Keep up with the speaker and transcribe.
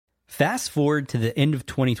Fast forward to the end of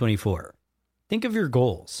 2024. Think of your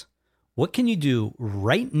goals. What can you do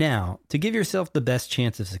right now to give yourself the best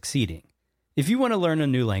chance of succeeding? If you want to learn a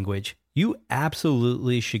new language, you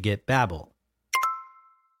absolutely should get Babbel.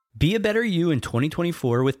 Be a better you in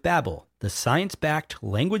 2024 with Babbel, the science-backed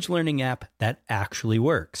language learning app that actually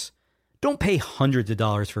works. Don't pay hundreds of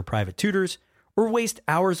dollars for private tutors or waste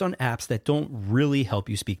hours on apps that don't really help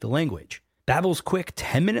you speak the language. Babbel's quick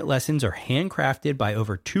 10-minute lessons are handcrafted by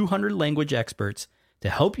over 200 language experts to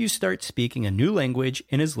help you start speaking a new language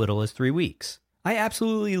in as little as 3 weeks. I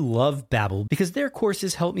absolutely love Babbel because their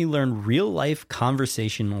courses help me learn real-life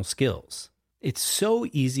conversational skills. It's so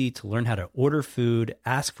easy to learn how to order food,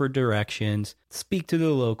 ask for directions, speak to the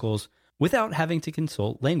locals without having to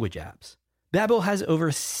consult language apps. Babbel has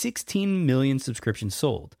over 16 million subscriptions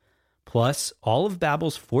sold. Plus, all of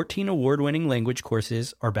Babbel's 14 award-winning language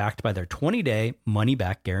courses are backed by their 20-day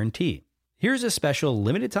money-back guarantee. Here's a special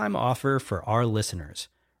limited-time offer for our listeners.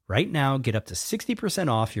 Right now, get up to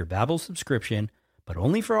 60% off your Babbel subscription, but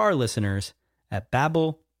only for our listeners at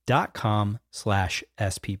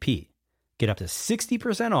babbel.com/SPP. Get up to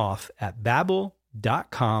 60% off at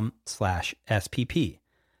babbel.com/SPP.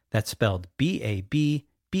 That's spelled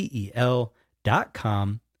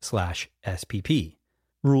BABBEL.com/SPP.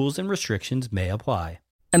 Rules and restrictions may apply.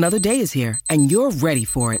 Another day is here, and you're ready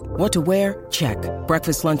for it. What to wear? Check.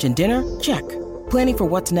 Breakfast, lunch, and dinner? Check. Planning for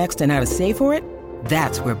what's next and how to save for it?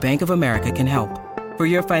 That's where Bank of America can help. For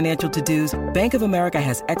your financial to-dos, Bank of America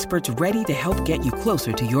has experts ready to help get you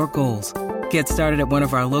closer to your goals. Get started at one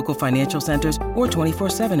of our local financial centers or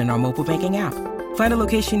 24/7 in our mobile banking app. Find a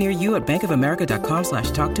location near you at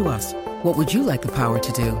bankofamerica.com/talktous. What would you like the power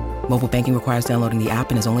to do? Mobile banking requires downloading the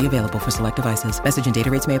app and is only available for select devices. Message and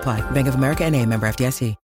data rates may apply. Bank of America N.A., member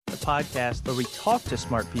FDIC. The podcast where we talk to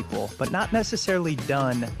smart people, but not necessarily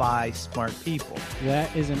done by smart people.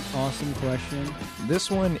 That is an awesome question.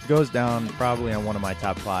 This one goes down probably on one of my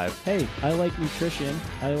top 5. Hey, I like nutrition.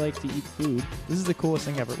 I like to eat food. This is the coolest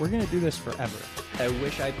thing ever. We're going to do this forever. I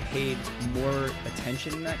wish I paid more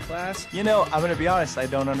attention in that class. You know, I'm going to be honest, I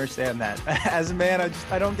don't understand that. As a man,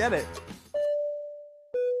 I don't get it.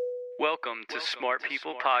 Welcome to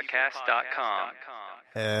smartpeoplepodcast.com.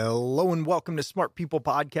 Hello and welcome to Smart People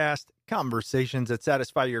Podcast, conversations that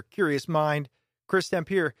satisfy your curious mind. Chris Stemp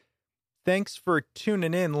here. Thanks for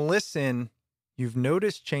tuning in. Listen, you've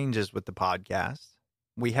noticed changes with the podcast.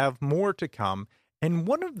 We have more to come, and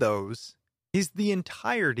one of those is the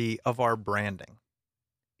entirety of our branding.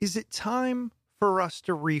 Is it time for us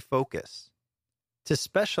to refocus, to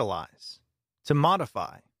specialize, to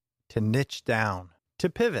modify, to niche down, to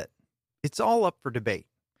pivot? It's all up for debate.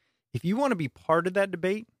 If you want to be part of that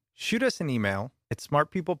debate, shoot us an email at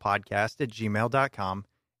smartpeoplepodcast@gmail.com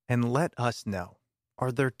and let us know. Are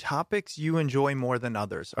there topics you enjoy more than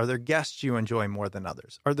others? Are there guests you enjoy more than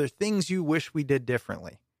others? Are there things you wish we did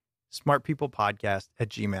differently?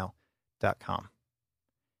 smartpeoplepodcast@gmail.com.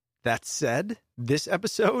 That said, this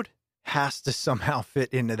episode has to somehow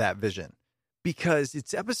fit into that vision, because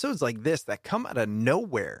it's episodes like this that come out of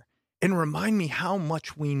nowhere and remind me how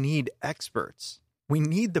much we need experts. We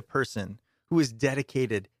need the person who has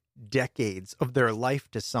dedicated decades of their life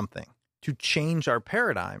to something to change our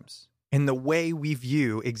paradigms and the way we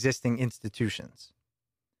view existing institutions.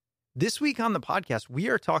 This week on the podcast, we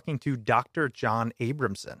are talking to Dr. John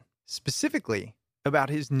Abramson, specifically about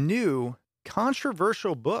his new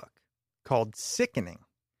controversial book called Sickening: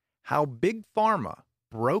 How Big Pharma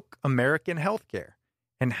Broke American Healthcare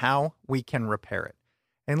and How We Can Repair It.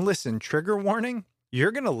 And listen, trigger warning,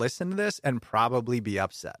 you're going to listen to this and probably be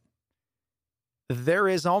upset. There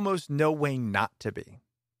is almost no way not to be.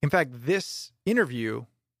 In fact, this interview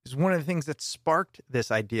is one of the things that sparked this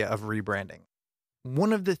idea of rebranding.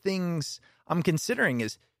 One of the things I'm considering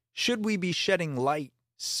is, should we be shedding light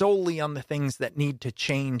solely on the things that need to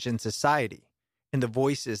change in society and the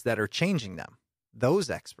voices that are changing them? Those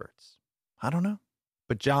experts. I don't know.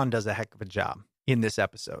 But John does a heck of a job in this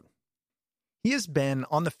episode. He has been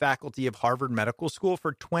on the faculty of Harvard Medical School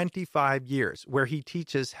for 25 years, where he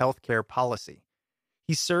teaches healthcare policy.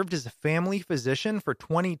 He served as a family physician for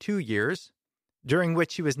 22 years, during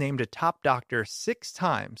which he was named a top doctor 6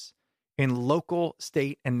 times in local,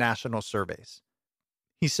 state, and national surveys.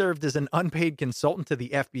 He served as an unpaid consultant to the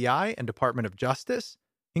FBI and Department of Justice,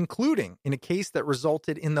 including in a case that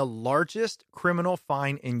resulted in the largest criminal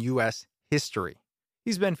fine in U.S. history.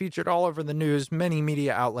 He's been featured all over the news, many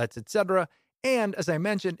media outlets, etc., and, as I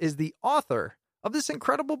mentioned, is the author of this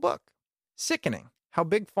incredible book, Sickening: How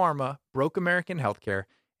Big Pharma Broke American Healthcare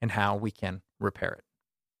and How We Can Repair It.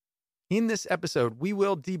 In this episode, we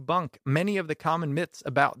will debunk many of the common myths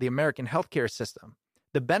about the American healthcare system,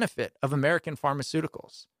 the benefit of American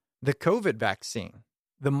pharmaceuticals, the COVID vaccine,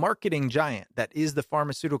 the marketing giant that is the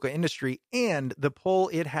pharmaceutical industry, and the pull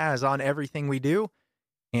it has on everything we do,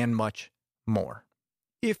 and much more.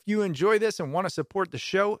 If you enjoy this and want to support the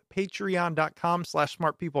show,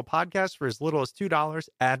 patreon.com/smartpeoplepodcast for as little as $2,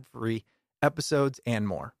 ad-free episodes and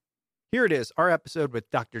more. Here it is, our episode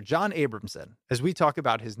with Dr. John Abramson, as we talk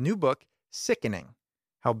about his new book, Sickening: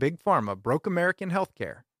 How Big Pharma Broke American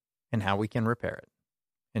Healthcare and How We Can Repair It.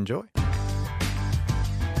 Enjoy.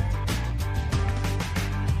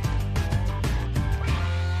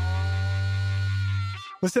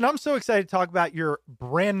 Listen, I'm so excited to talk about your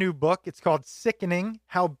brand new book. It's called Sickening: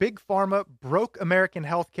 How Big Pharma Broke American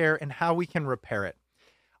Healthcare and How We Can Repair It.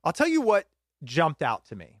 I'll tell you what jumped out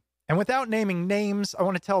to me. And without naming names, I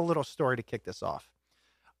want to tell a little story to kick this off.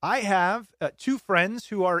 I have two friends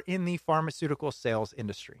who are in the pharmaceutical sales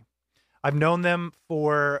industry. I've known them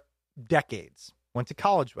for decades, went to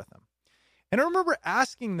college with them. And I remember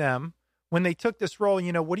asking them when they took this role,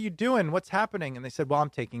 what are you doing? What's happening? And they said, well, I'm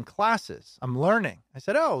taking classes. I'm learning. I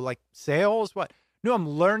said, oh, like sales? What? No, I'm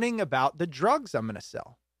learning about the drugs I'm going to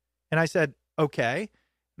sell. And I said, okay.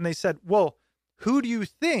 And they said, well, who do you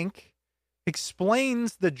think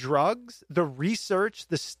explains the drugs, the research,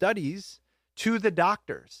 the studies to the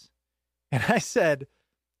doctors? And I said,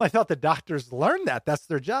 I thought the doctors learned that. That's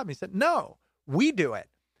their job. And he said, no, we do it.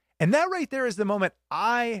 And that right there is the moment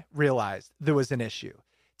I realized there was an issue.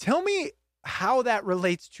 Tell me how that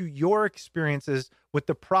relates to your experiences with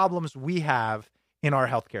the problems we have in our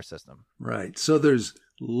healthcare system. Right. So there's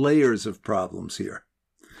layers of problems here.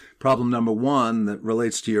 Problem number one that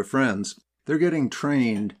relates to your friends, they're getting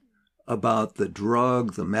trained about the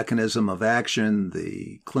drug, the mechanism of action,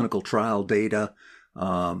 the clinical trial data,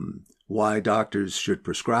 why doctors should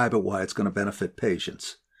prescribe it, why it's going to benefit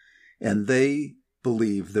patients. And they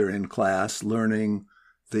believe they're in class learning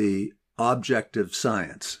the objective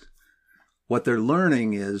science. What they're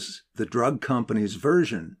learning is the drug company's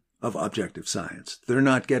version of objective science. They're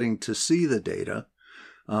not getting to see the data.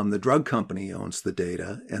 The drug company owns the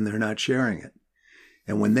data, and they're not sharing it.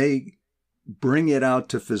 And when they bring it out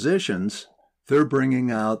to physicians, they're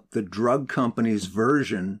bringing out the drug company's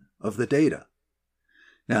version of the data.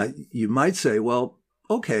 Now, you might say, well,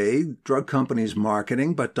 okay, drug companies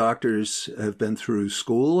marketing, but doctors have been through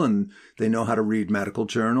school and they know how to read medical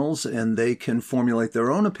journals and they can formulate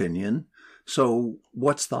their own opinion. So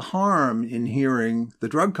what's the harm in hearing the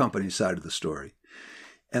drug company side of the story?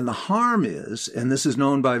 And the harm is, and this is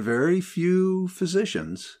known by very few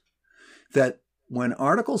physicians, that when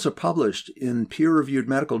articles are published in peer-reviewed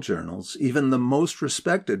medical journals, even the most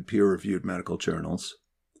respected peer-reviewed medical journals,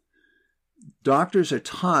 doctors are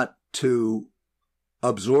taught to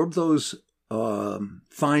absorb those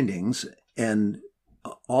findings and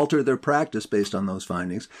alter their practice based on those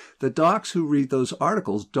findings. The docs who read those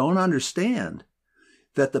articles don't understand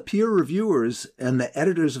that the peer reviewers and the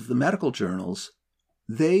editors of the medical journals,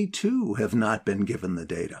 they too have not been given the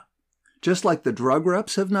data. Just like the drug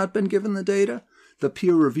reps have not been given the data, the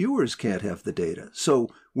peer reviewers can't have the data. So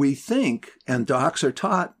we think, and docs are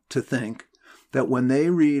taught to think, that when they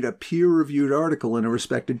read a peer-reviewed article in a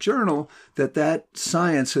respected journal, that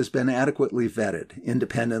science has been adequately vetted,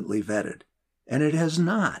 independently vetted. And it has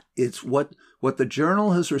not. It's what the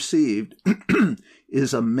journal has received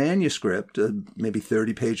is a manuscript, maybe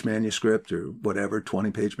 30-page manuscript or whatever,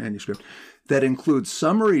 20-page manuscript, that includes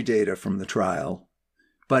summary data from the trial,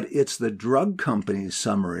 but it's the drug company's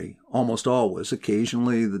summary, almost always.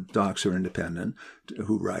 Occasionally the docs are independent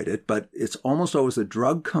who write it, but it's almost always the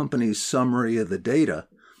drug company's summary of the data.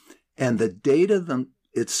 And the data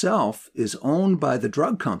itself is owned by the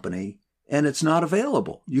drug company, and it's not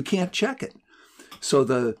available. You can't check it. So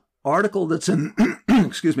the article that's in,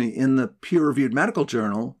 in the peer-reviewed medical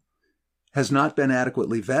journal has not been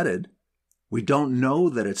adequately vetted. We don't know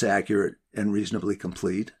that it's accurate and reasonably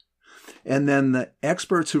complete. And then the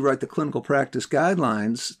experts who write the clinical practice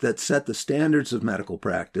guidelines that set the standards of medical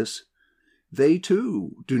practice, they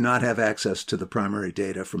too do not have access to the primary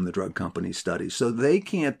data from the drug company studies. So they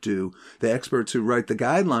can't do, the experts who write the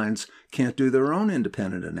guidelines can't do their own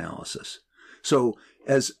independent analysis. So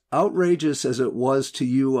as outrageous as it was to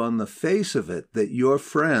you on the face of it, that your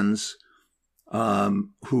friends,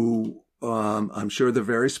 who I'm sure they're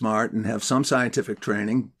very smart and have some scientific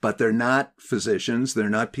training, but they're not physicians, they're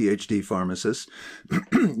not PhD pharmacists.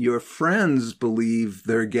 Your friends believe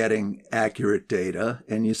they're getting accurate data,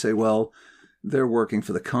 and you say, well, they're working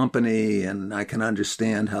for the company, and I can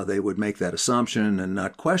understand how they would make that assumption and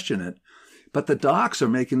not question it. But the docs are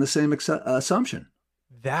making the same assumption.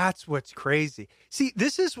 That's what's crazy. See,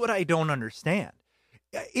 this is what I don't understand.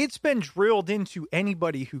 it's been drilled into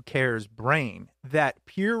anybody who cares brain that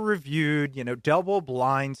peer-reviewed,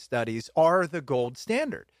 double-blind studies are the gold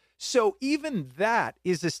standard. So even that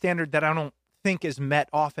is a standard that I don't think is met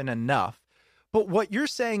often enough. But what you're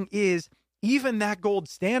saying is even that gold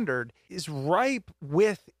standard is ripe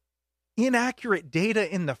with inaccurate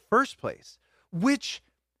data in the first place, which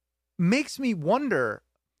makes me wonder,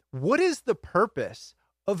 what is the purpose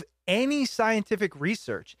of any scientific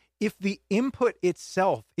research if the input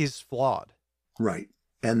itself is flawed? Right.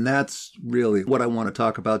 And that's really what I want to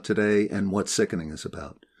talk about today and what sickening is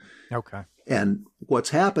about. Okay. And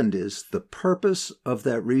what's happened is the purpose of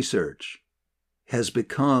that research has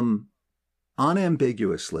become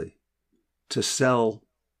unambiguously to sell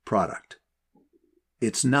product.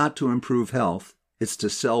 It's not to improve health. It's to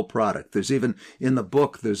sell product. There's even, in the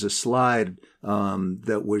book, there's a slide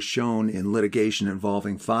that was shown in litigation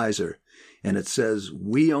involving Pfizer. And it says,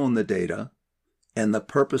 we own the data, and the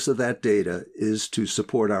purpose of that data is to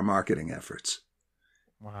support our marketing efforts.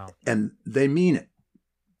 Wow. And they mean it.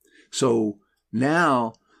 So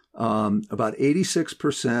now, about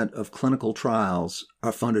 86% of clinical trials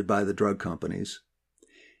are funded by the drug companies.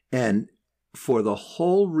 And for the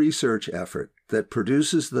whole research effort that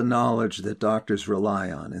produces the knowledge that doctors rely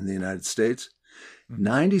on in the United States,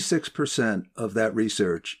 96% of that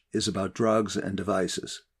research is about drugs and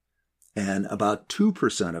devices. And about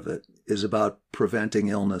 2% of it is about preventing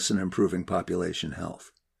illness and improving population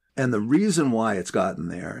health. And the reason why it's gotten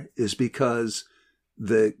there is because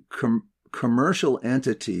the commercial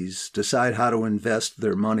entities decide how to invest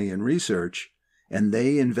their money in research, and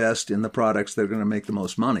they invest in the products that are going to make the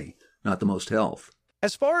most money, not the most health.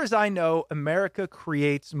 As far as I know, America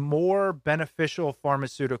creates more beneficial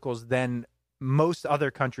pharmaceuticals than most other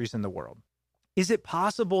countries in the world. Is it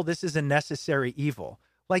possible this is a necessary evil?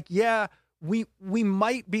 Like, yeah, we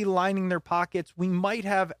might be lining their pockets. We might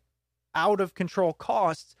have out of control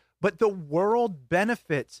costs, but the world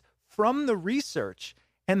benefits from the research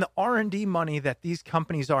and the R&D money that these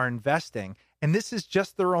companies are investing. And this is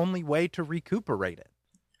just their only way to recuperate it.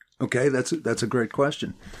 Okay, that's a great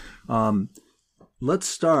question. Let's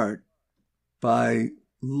start by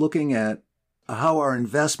looking at how our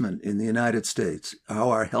investment in the United States, how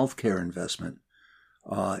our healthcare investment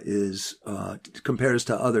compares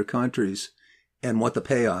to other countries and what the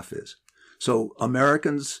payoff is. So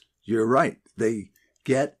Americans, you're right, they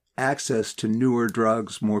get access to newer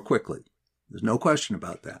drugs more quickly. There's no question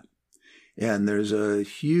about that. And there's a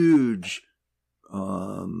huge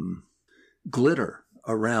glitter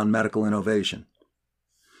around medical innovation.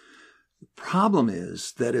 The problem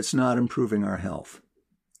is that it's not improving our health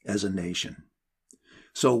as a nation.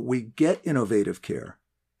 So we get innovative care.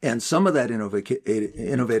 And some of that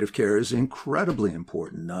innovative care is incredibly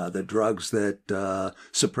important. The drugs that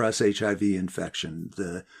suppress HIV infection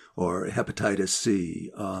or hepatitis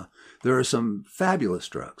C. There are some fabulous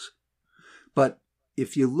drugs. But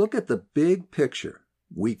if you look at the big picture,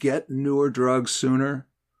 we get newer drugs sooner.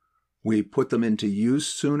 We put them into use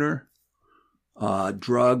sooner.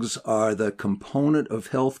 Drugs are the component of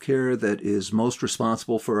healthcare that is most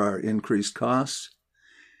responsible for our increased costs.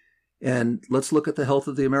 And let's look at the health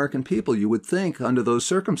of the American people. You would think under those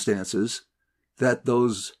circumstances that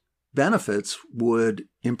those benefits would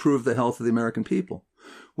improve the health of the American people.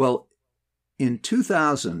 Well, in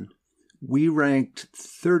 2000, we ranked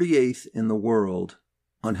 38th in the world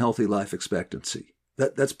on healthy life expectancy.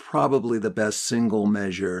 That's probably the best single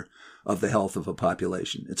measure of the health of a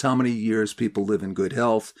population. It's how many years people live in good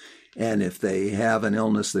health. And if they have an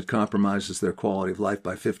illness that compromises their quality of life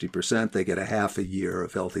by 50%, they get a half a year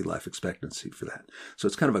of healthy life expectancy for that. So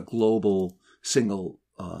it's kind of a global single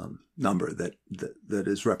number that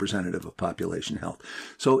is representative of population health.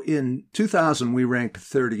 So in 2000, we ranked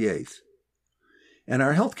 38th. And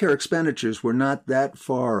our healthcare expenditures were not that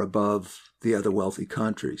far above the other wealthy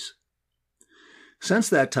countries. Since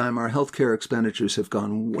that time, our healthcare expenditures have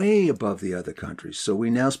gone way above the other countries. So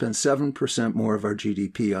we now spend 7% more of our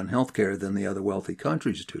GDP on healthcare than the other wealthy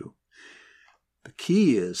countries do. The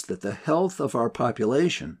key is that the health of our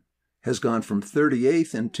population has gone from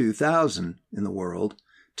 38th in 2000 in the world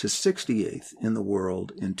to 68th in the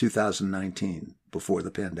world in 2019, before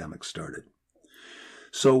the pandemic started.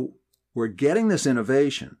 So we're getting this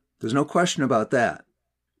innovation. There's no question about that.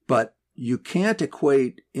 But you can't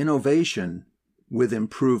equate innovation with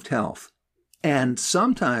improved health. And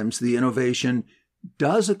sometimes the innovation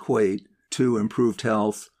does equate to improved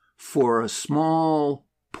health for a small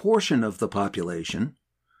portion of the population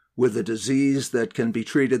with a disease that can be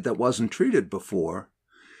treated that wasn't treated before,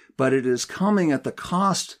 but it is coming at the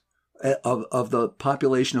cost of the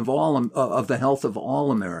population of the health of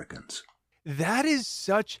all Americans. that is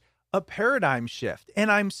such a paradigm shift.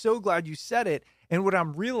 And I'm so glad you said it. And what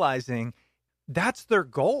I'm realizing, that's their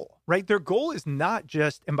goal, right? Their goal is not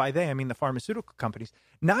just, and by they, I mean the pharmaceutical companies,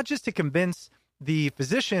 not just to convince the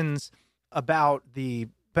physicians about the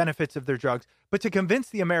benefits of their drugs, but to convince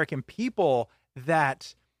the American people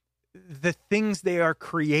that the things they are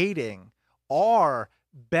creating are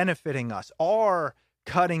benefiting us, are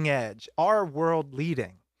cutting edge, are world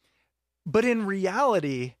leading. But in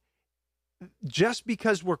reality, just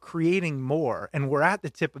because we're creating more and we're at the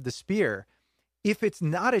tip of the spear, if it's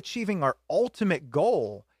not achieving our ultimate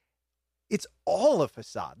goal, it's all a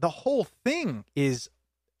facade. The whole thing is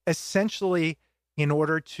essentially in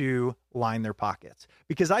order to line their pockets.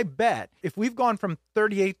 Because I bet if we've gone from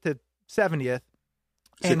 38th to 70th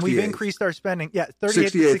and we've increased our spending, 38th to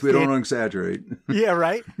 68th, we don't want to exaggerate. Yeah,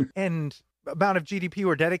 right. And amount of GDP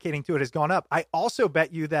we're dedicating to it has gone up. I also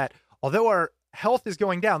bet you that although our health is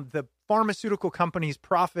going down, the pharmaceutical companies'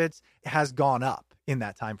 profits has gone up in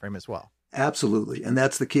that time frame as well. Absolutely. And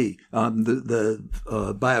that's the key. The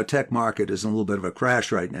biotech market is in a little bit of a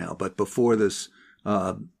crash right now, but before this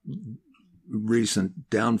recent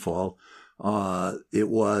downfall, it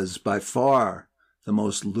was by far the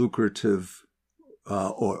most lucrative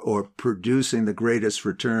or producing the greatest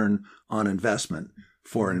return on investment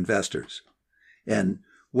for investors. And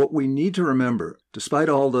what we need to remember, despite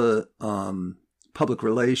all the public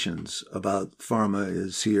relations about pharma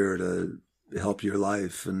is here to help your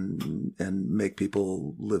life and make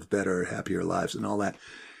people live better, happier lives and all that,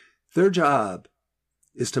 their job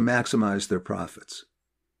is to maximize their profits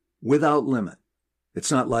without limit.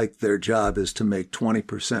 It's not like their job is to make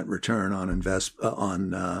 20% return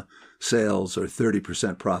on sales or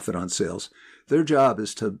 30% profit on sales. Their job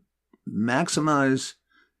is to maximize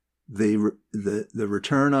the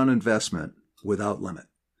return on investment without limit.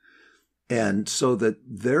 And so that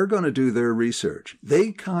they're going to do their research.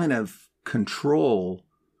 They kind of control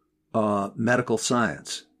medical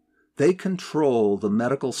science. They control the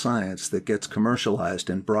medical science that gets commercialized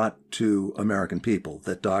and brought to American people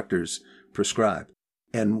that doctors prescribe.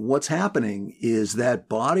 And what's happening is that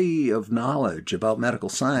body of knowledge about medical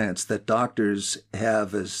science that doctors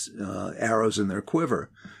have as arrows in their quiver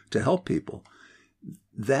to help people,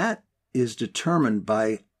 that is determined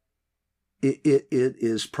by, it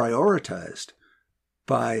is prioritized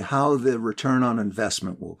by how the return on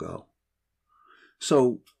investment will go.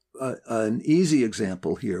 So an easy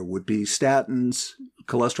example here would be statins.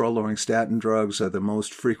 Cholesterol-lowering statin drugs are the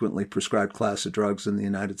most frequently prescribed class of drugs in the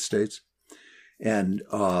United States. And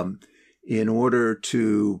in order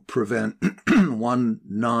to prevent one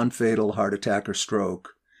non-fatal heart attack or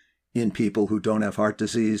stroke in people who don't have heart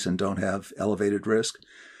disease and don't have elevated risk,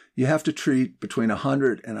 you have to treat between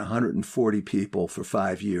 100 and 140 people for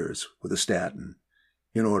 5 years with a statin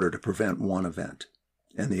in order to prevent one event.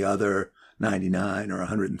 And the other 99 or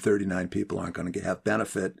 139 people aren't going to have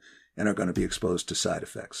benefit and are going to be exposed to side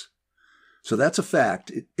effects. So that's a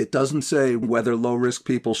fact. It doesn't say whether low-risk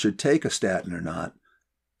people should take a statin or not.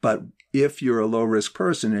 But if you're a low-risk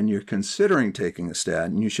person and you're considering taking a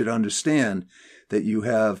statin, you should understand that you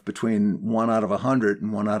have between 1 out of 100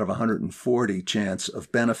 and 1 out of 140 chance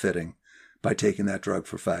of benefiting by taking that drug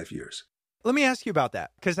for 5 years. Let me ask you about that,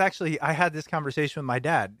 because actually I had this conversation with my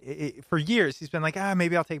dad. For years, he's been like,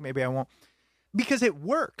 maybe I'll take, maybe I won't. Because it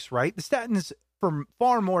works, right? The statins, for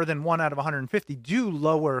far more than 1 out of 150, do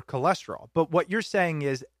lower cholesterol. But what you're saying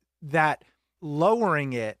is that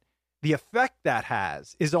lowering it, the effect that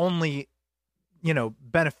has is only,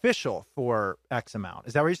 beneficial for X amount.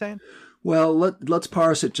 Is that what you're saying? Well, let's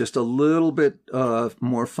parse it just a little bit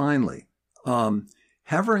more finely.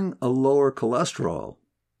 Having a lower cholesterol,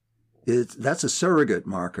 that's a surrogate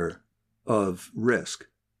marker of risk.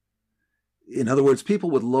 In other words, people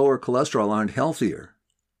with lower cholesterol aren't healthier.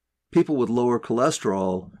 People with lower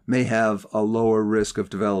cholesterol may have a lower risk of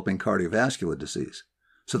developing cardiovascular disease.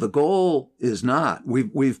 So the goal is not,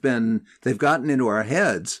 they've gotten into our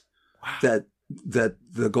heads that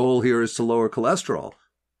the goal here is to lower cholesterol,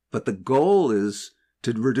 but the goal is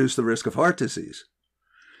to reduce the risk of heart disease.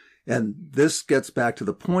 And this gets back to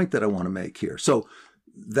the point that I want to make here. So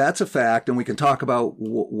that's a fact, and we can talk about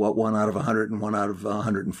what 1 out of 100 and 1 out of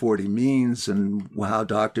 140 means and how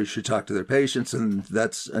doctors should talk to their patients, and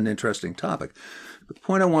that's an interesting topic. But the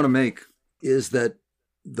point I want to make is that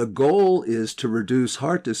the goal is to reduce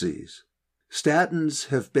heart disease. Statins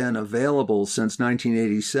have been available since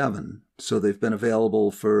 1987, so they've been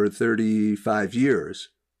available for 35 years,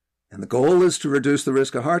 and the goal is to reduce the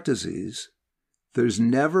risk of heart disease. There's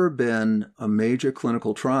never been a major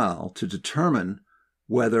clinical trial to determine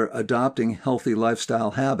whether adopting healthy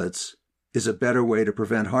lifestyle habits is a better way to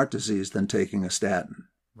prevent heart disease than taking a statin.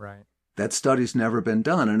 Right. That study's never been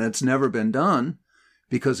done, and it's never been done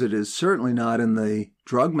because it is certainly not in the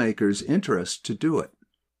drug maker's interest to do it.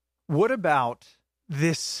 What about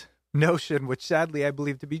this notion, which sadly I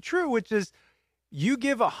believe to be true, which is you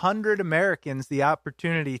give 100 Americans the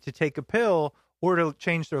opportunity to take a pill or to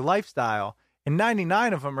change their lifestyle, and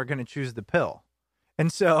 99 of them are going to choose the pill.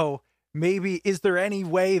 And so maybe, is there any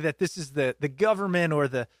way that this is the government or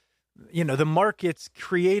the markets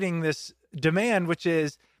creating this demand, which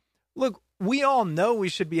is, look, we all know we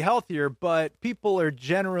should be healthier, but people are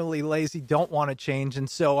generally lazy, don't want to change. And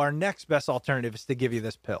so our next best alternative is to give you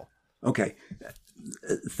this pill. Okay.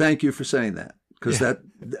 Thank you for saying that. Because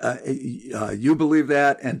you believe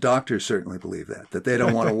that, and doctors certainly believe that they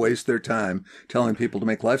don't want to waste their time telling people to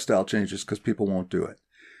make lifestyle changes because people won't do it.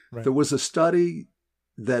 Right. There was a study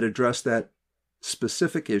that addressed that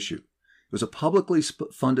specific issue. It was a publicly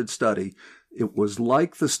funded study. It was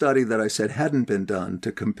like the study that I said hadn't been done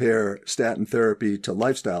to compare statin therapy to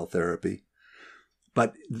lifestyle therapy.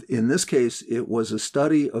 But in this case, it was a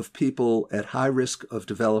study of people at high risk of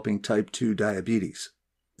developing type 2 diabetes.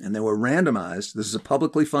 And they were randomized. This is a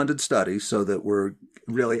publicly funded study, so that we're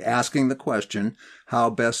really asking the question, how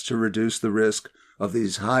best to reduce the risk of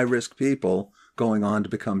these high-risk people going on to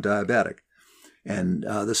become diabetic. And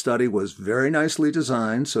the study was very nicely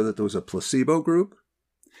designed so that there was a placebo group,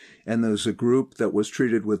 and there was a group that was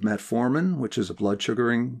treated with metformin, which is a blood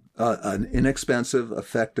sugaring, an inexpensive,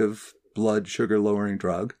 effective blood sugar-lowering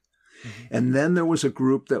drug. Mm-hmm. And then there was a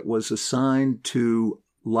group that was assigned to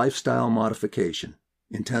lifestyle modification.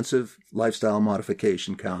 Intensive lifestyle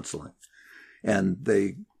modification counseling. And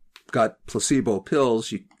they got placebo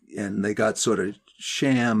pills, and they got sort of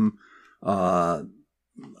sham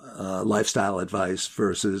lifestyle advice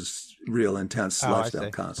versus real intense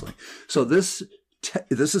lifestyle counseling. So this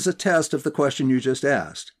is a test of the question you just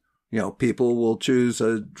asked. People will choose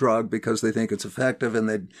a drug because they think it's effective,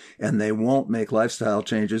 and they won't make lifestyle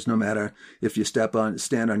changes no matter if you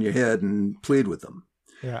stand on your head and plead with them.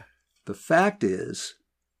 Yeah. The fact is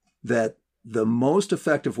that the most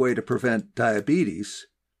effective way to prevent diabetes,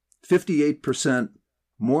 58%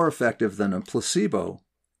 more effective than a placebo,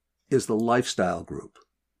 is the lifestyle group.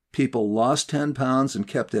 People lost 10 pounds and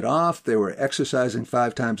kept it off. They were exercising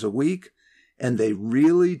 5 times a week, and they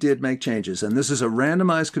really did make changes. And this is a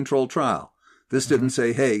randomized controlled trial. This didn't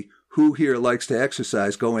say, hey, who here likes to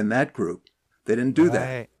exercise? Go in that group. They didn't do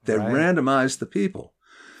that. They randomized the people.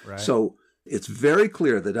 Right. So it's very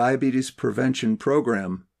clear the diabetes prevention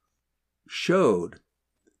program showed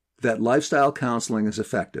that lifestyle counseling is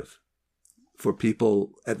effective for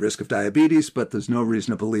people at risk of diabetes, but there's no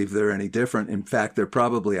reason to believe they're any different. In fact, they're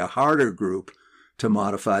probably a harder group to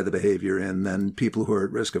modify the behavior in than people who are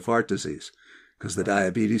at risk of heart disease, because the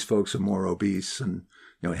diabetes folks are more obese and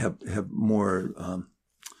have more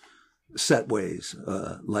set ways,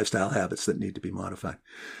 lifestyle habits that need to be modified.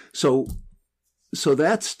 So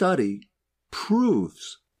that study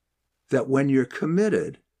proves that when you're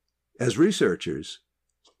committed as researchers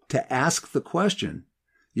to ask the question,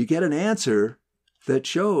 you get an answer that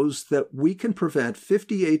shows that we can prevent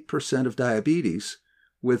 58% of diabetes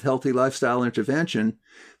with healthy lifestyle intervention.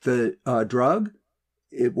 The drug,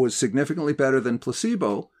 it was significantly better than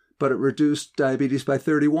placebo, but it reduced diabetes by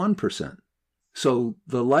 31%. So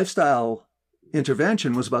the lifestyle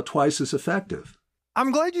intervention was about twice as effective.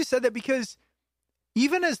 I'm glad you said that, because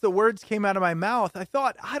even as the words came out of my mouth, I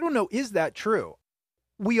thought, I don't know, is that true?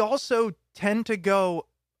 We also tend to go,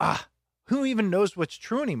 who even knows what's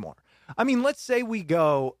true anymore? I mean, let's say we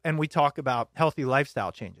go and we talk about healthy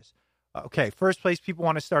lifestyle changes. Okay, first place people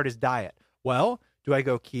want to start is diet. Well, do I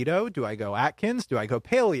go keto? Do I go Atkins? Do I go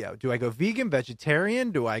paleo? Do I go vegan,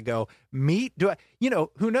 vegetarian? Do I go meat?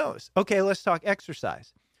 Who knows? Okay, let's talk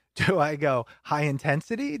exercise. Do I go high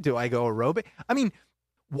intensity? Do I go aerobic? I mean,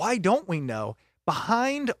 why don't we know?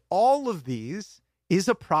 Behind all of these is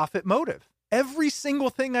a profit motive. Every single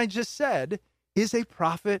thing I just said is a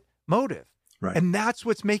profit motive. Right. And that's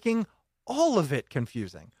what's making all of it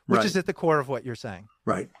confusing, which is at the core of what you're saying.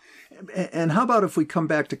 Right. And how about if we come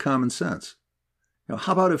back to common sense?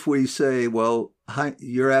 How about if we say, well,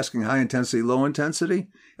 you're asking high intensity, low intensity?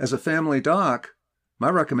 As a family doc, my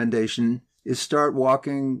recommendation is start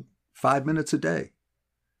walking 5 minutes a day.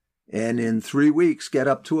 And in 3 weeks, get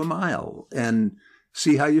up to a mile and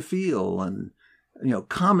see how you feel. And,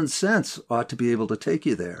 common sense ought to be able to take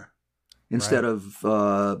you there instead of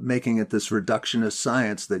making it this reductionist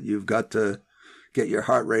science that you've got to get your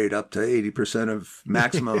heart rate up to 80% of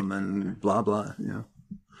maximum and blah, blah.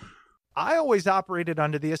 I always operated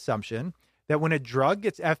under the assumption that when a drug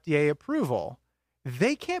gets FDA approval,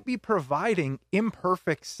 they can't be providing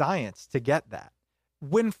imperfect science to get that.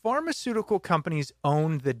 When pharmaceutical companies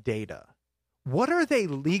own the data, what are they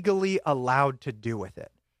legally allowed to do with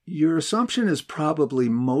it? Your assumption is probably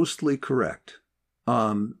mostly correct.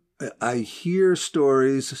 I hear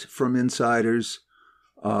stories from insiders,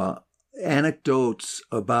 anecdotes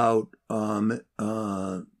about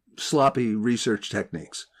sloppy research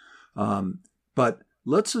techniques. But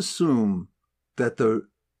let's assume that the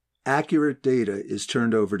accurate data is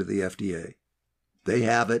turned over to the FDA. They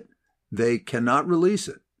have it. They cannot release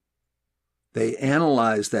it. They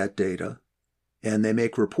analyze that data, and they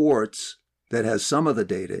make reports that has some of the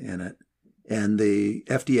data in it. And the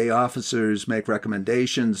FDA officers make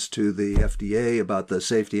recommendations to the FDA about the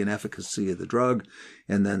safety and efficacy of the drug.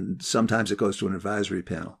 And then sometimes it goes to an advisory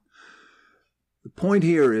panel. The point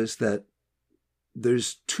here is that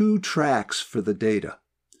there's two tracks for the data.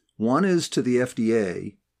 One is to the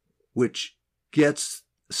FDA, which gets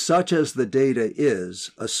such as the data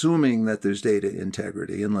is, assuming that there's data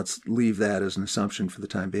integrity. And let's leave that as an assumption for the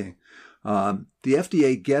time being. The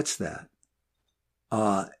FDA gets that.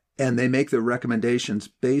 And they make their recommendations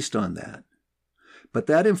based on that. But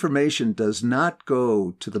that information does not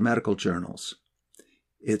go to the medical journals.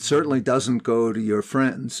 It certainly doesn't go to your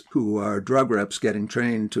friends who are drug reps getting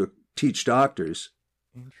trained to teach doctors.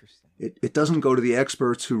 Interesting. It doesn't go to the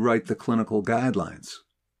experts who write the clinical guidelines.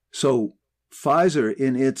 So Pfizer,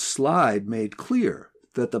 in its slide, made clear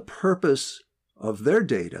that the purpose of their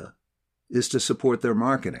data is to support their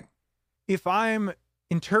marketing. If I'm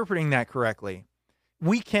interpreting that correctly,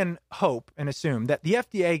 we can hope and assume that the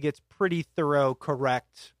FDA gets pretty thorough,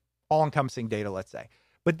 correct, all-encompassing data, let's say.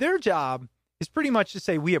 But their job is pretty much to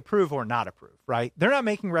say we approve or not approve, right? They're not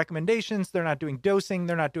making recommendations. They're not doing dosing.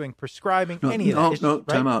 They're not doing prescribing, any of that. No,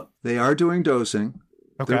 time out. They are doing dosing.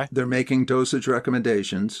 Okay. They're making dosage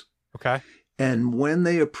recommendations. Okay. And when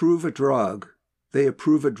they approve a drug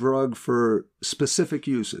for specific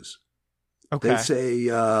uses. Okay. They say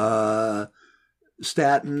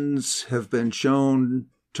statins have been shown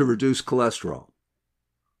to reduce cholesterol.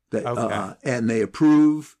 And they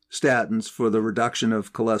approve statins for the reduction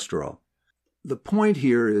of cholesterol. The point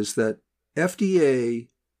here is that FDA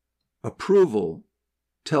approval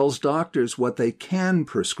tells doctors what they can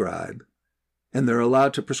prescribe, and they're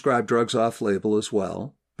allowed to prescribe drugs off-label as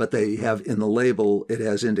well, but they have in the label, it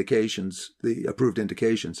has indications, the approved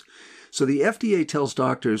indications. So the FDA tells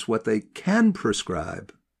doctors what they can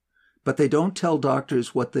prescribe, but they don't tell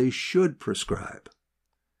doctors what they should prescribe.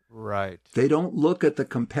 Right. They don't look at the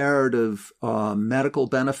comparative medical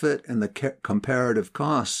benefit and the comparative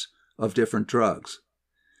costs of different drugs.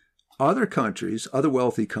 Other countries, other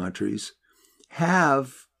wealthy countries,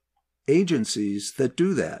 have agencies that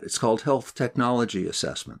do that. It's called health technology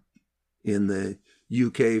assessment. In the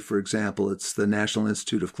UK, for example, it's the National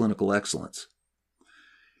Institute of Clinical Excellence.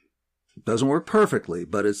 It doesn't work perfectly,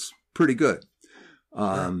 but it's pretty good.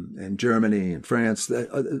 And Germany and France,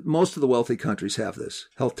 most of the wealthy countries have this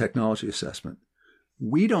health technology assessment.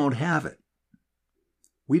 We don't have it.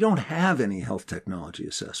 We don't have any health technology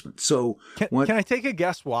assessment. So can I take a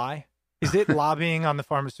guess why? Is it lobbying on the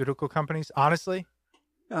pharmaceutical companies, honestly?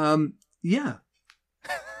 Yeah.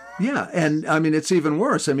 Yeah. And I mean, it's even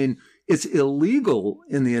worse. I mean, it's illegal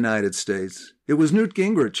in the United States. It was Newt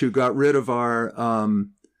Gingrich who got rid of our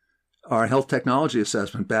health technology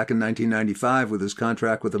assessment back in 1995 with his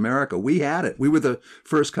contract with America. We had it. We were the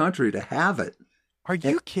first country to have it. Are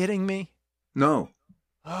you kidding me? No.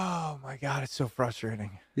 Oh, my God. It's so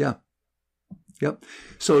frustrating. Yeah. Yep.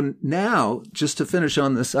 So now, just to finish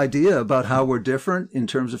on this idea about how we're different in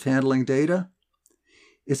terms of handling data,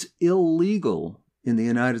 it's illegal in the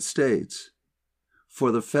United States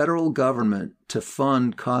for the federal government to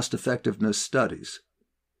fund cost-effectiveness studies.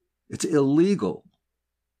 It's illegal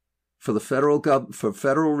for the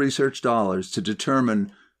federal research dollars to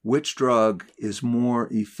determine which drug is more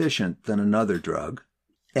efficient than another drug,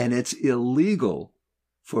 and it's illegal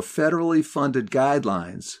for federally funded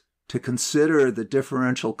guidelines to consider the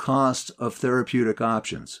differential cost of therapeutic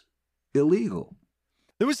options. Illegal.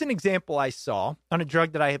 There was an example I saw on a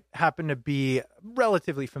drug that I happen to be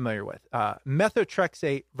relatively familiar with,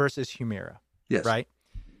 methotrexate versus Humira. Yes. Right?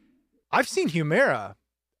 I've seen Humira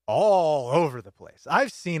all over the place.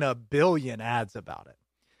 I've seen 1 billion ads about it.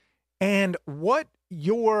 And what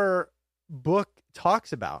your book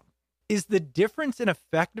talks about is the difference in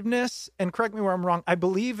effectiveness, and correct me where I'm wrong, I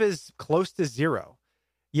believe is close to zero.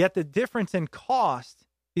 Yet the difference in cost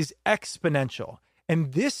is exponential.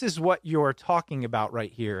 And this is what you're talking about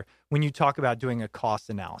right here when you talk about doing a cost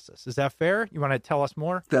analysis. Is that fair? You want to tell us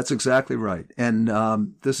more? That's exactly right. And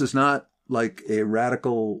this is not like a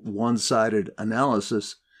radical one-sided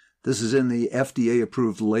analysis. This is in the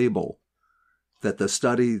FDA-approved label that the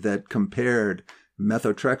study that compared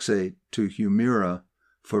methotrexate to Humira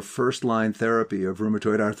for first-line therapy of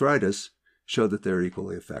rheumatoid arthritis showed that they're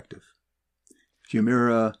equally effective.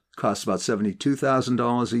 Humira costs about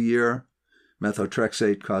 $72,000 a year.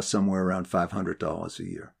 Methotrexate costs somewhere around $500 a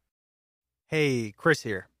year. Hey, Chris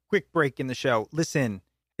here. Quick break in the show. Listen,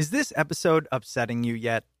 is this episode upsetting you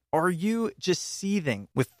yet? Are you just seething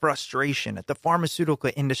with frustration at the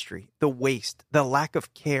pharmaceutical industry, the waste, the lack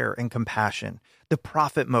of care and compassion, the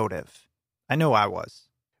profit motive? I know I was.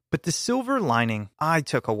 But the silver lining I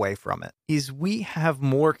took away from it is we have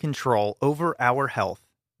more control over our health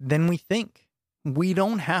than we think. We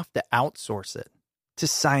don't have to outsource it to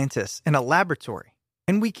scientists in a laboratory.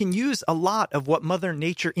 And we can use a lot of what Mother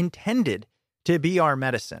Nature intended to be our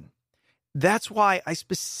medicine. That's why I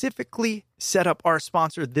specifically set up our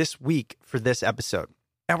sponsor this week for this episode.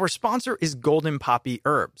 Our sponsor is Golden Poppy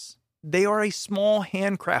Herbs. They are a small,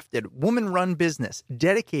 handcrafted, woman-run business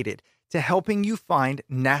dedicated to helping you find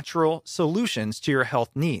natural solutions to your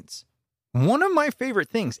health needs. One of my favorite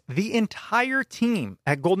things, the entire team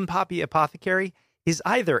at Golden Poppy Apothecary is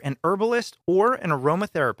either an herbalist or an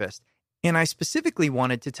aromatherapist. And I specifically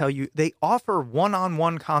wanted to tell you they offer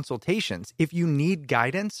one-on-one consultations if you need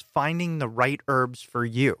guidance finding the right herbs for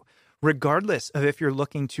you, regardless of if you're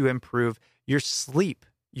looking to improve your sleep,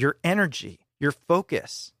 your energy, your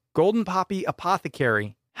focus. Golden Poppy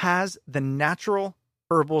Apothecary has the natural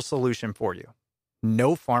herbal solution for you.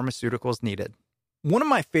 No pharmaceuticals needed. One of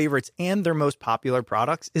my favorites and their most popular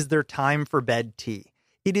products is their Time for Bed tea.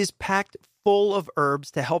 It is packed full of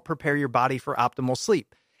herbs to help prepare your body for optimal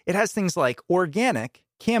sleep. It has things like organic,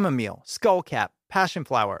 chamomile, skullcap,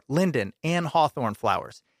 passionflower, linden, and hawthorn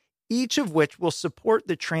flowers, each of which will support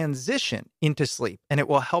the transition into sleep, and it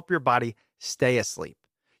will help your body stay asleep.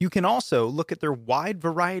 You can also look at their wide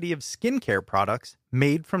variety of skincare products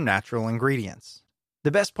made from natural ingredients. The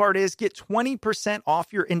best part is get 20%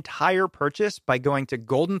 off your entire purchase by going to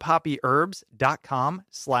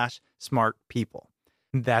goldenpoppyherbs.com/smartpeople.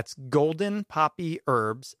 That's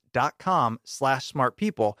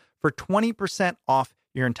goldenpoppyherbs.com/smartpeople for 20% off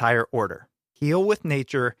your entire order. Heal with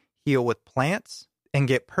nature, heal with plants, and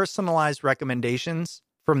get personalized recommendations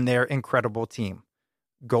from their incredible team.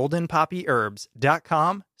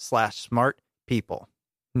 goldenpoppyherbs.com/smartpeople.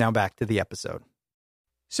 Now back to the episode.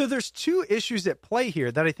 So there's two issues at play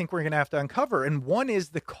here that I think we're going to have to uncover. And one is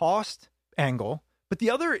the cost angle, but the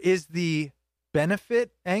other is the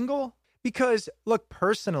benefit angle. Because, look,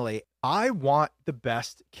 personally, I want the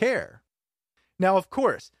best care. Now, of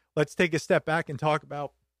course, let's take a step back and talk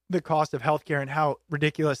about the cost of healthcare and how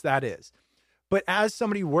ridiculous that is. But as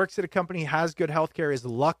somebody who works at a company, has good healthcare, is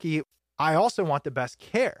lucky, I also want the best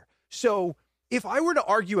care. So if I were to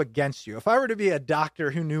argue against you, if I were to be a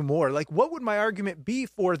doctor who knew more, like what would my argument be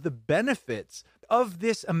for the benefits of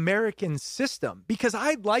this American system? Because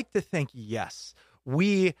I'd like to think, yes,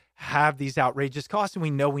 we have these outrageous costs and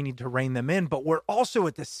we know we need to rein them in, but we're also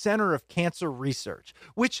at the center of cancer research,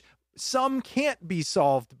 which some can't be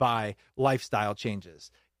solved by lifestyle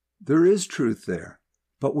changes. There is truth there,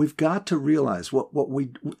 but we've got to realize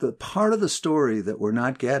the part of the story that we're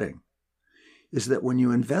not getting is that when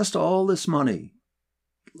you invest all this money,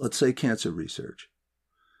 let's say cancer research,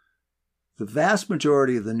 the vast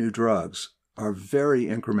majority of the new drugs are very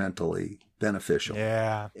incrementally beneficial.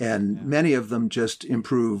 And many of them just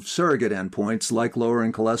improve surrogate endpoints like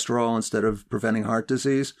lowering cholesterol instead of preventing heart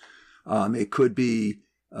disease. It could be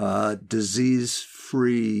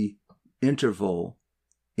disease-free interval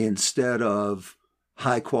instead of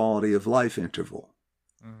high quality of life interval,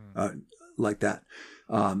 like that.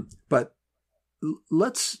 But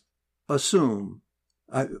let's assume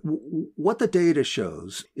what the data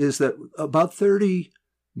shows is that about 30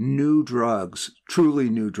 new drugs, truly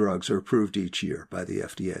new drugs, are approved each year by the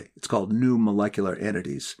FDA. It's called new molecular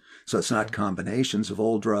entities. So it's not combinations of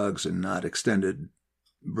old drugs and not extended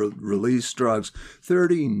release drugs.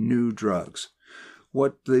 30 new drugs.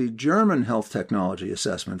 What the German health technology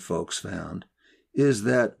assessment folks found is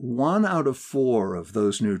that 1 out of 4 of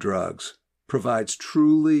those new drugs provides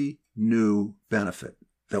truly new benefit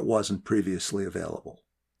that wasn't previously available.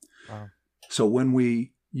 Wow. So when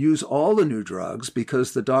we use all the new drugs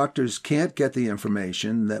because the doctors can't get the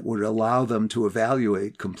information that would allow them to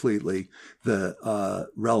evaluate completely the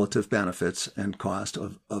relative benefits and cost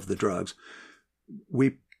of the drugs,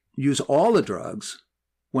 we use all the drugs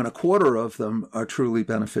when a quarter of them are truly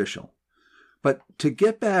beneficial. But to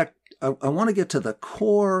get back, I want to get to the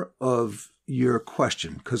core of your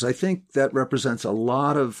question, because I think that represents a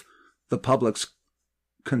lot of the public's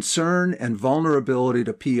concern and vulnerability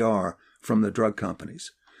to PR from the drug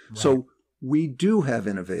companies. Right. So we do have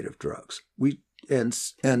innovative drugs.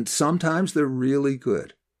 And sometimes they're really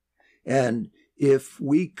good. And if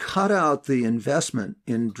we cut out the investment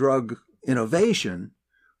in drug innovation,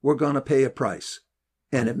 we're going to pay a price.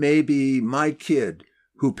 And it may be my kid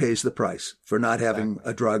who pays the price for not having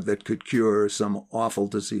a drug that could cure some awful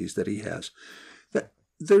disease that he has.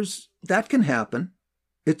 That can happen.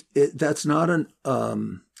 That's not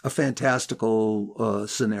a fantastical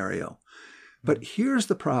scenario. But here's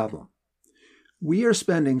the problem. We are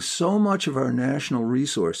spending so much of our national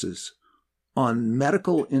resources on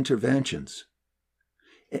medical interventions,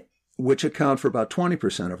 which account for about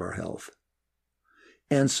 20% of our health,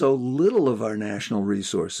 and so little of our national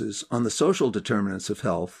resources on the social determinants of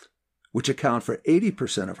health, which account for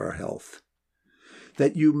 80% of our health,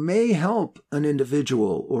 that you may help an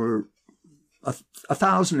individual or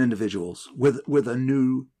 1,000 individuals with a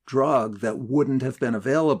new drug that wouldn't have been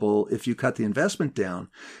available if you cut the investment down.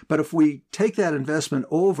 But if we take that investment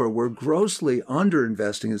over, we're grossly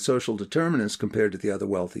underinvesting in social determinants compared to the other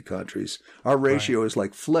wealthy countries. Our ratio is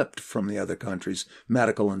like flipped from the other countries,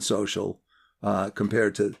 medical and social,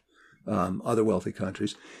 compared to other wealthy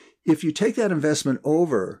countries. If you take that investment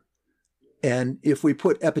over, and if we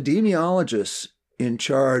put epidemiologists in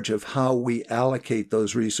charge of how we allocate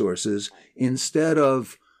those resources instead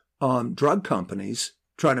of drug companies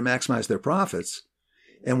trying to maximize their profits,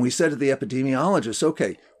 and we said to the epidemiologists,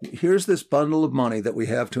 okay, here's this bundle of money that we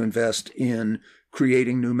have to invest in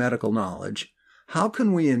creating new medical knowledge. How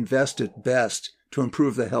can we invest it best to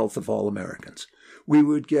improve the health of all Americans? We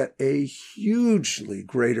would get a hugely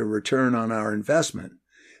greater return on our investment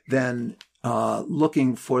than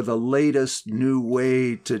looking for the latest new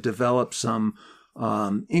way to develop some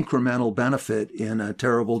incremental benefit in a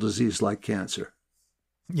terrible disease like cancer.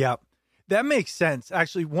 Yeah, that makes sense.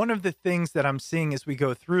 Actually, one of the things that I'm seeing as we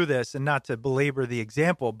go through this, and not to belabor the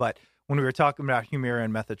example, but when we were talking about Humira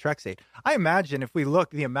and methotrexate, I imagine if we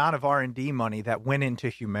look the amount of R&D money that went into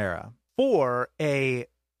Humira for a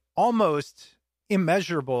almost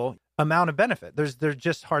immeasurable amount of benefit, there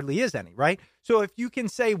just hardly is any, right? So if you can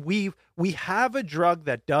say we have a drug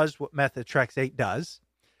that does what methotrexate does,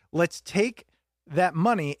 let's take that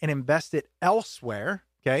money and invest it elsewhere,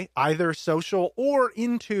 okay, either social or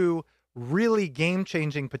into really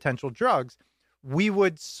game-changing potential drugs, we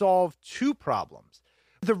would solve two problems.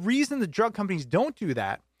 The reason the drug companies don't do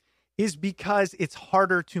that is because it's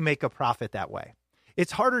harder to make a profit that way.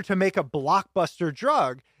 It's harder to make a blockbuster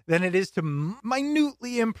drug than it is to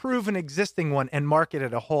minutely improve an existing one and market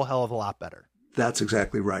it a whole hell of a lot better. That's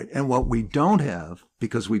exactly right. And what we don't have,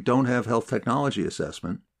 because we don't have health technology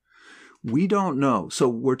assessment, we don't know. So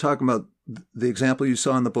we're talking about the example you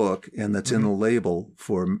saw in the book, and that's in the label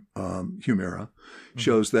for Humira,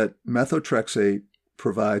 shows that methotrexate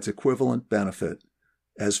provides equivalent benefit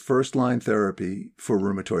as first-line therapy for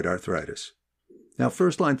rheumatoid arthritis. Now,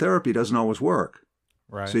 first-line therapy doesn't always work.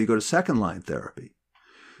 Right. So you go to second-line therapy.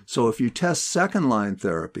 So if you test second-line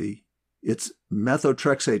therapy, it's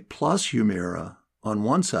methotrexate plus Humira on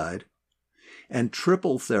one side, and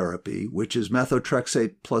triple therapy, which is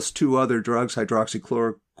methotrexate plus two other drugs,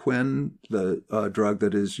 hydroxychloroquine, the drug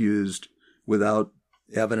that is used without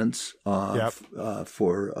evidence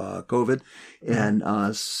for COVID, and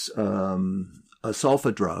a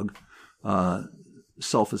sulfa drug,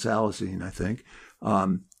 sulfasalazine, I think.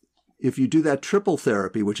 If you do that triple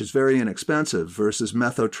therapy, which is very inexpensive, versus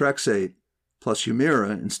methotrexate plus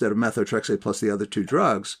Humira instead of methotrexate plus the other two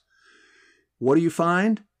drugs, what do you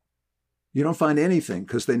find? You don't find anything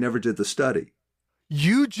because they never did the study.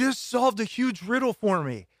 You just solved a huge riddle for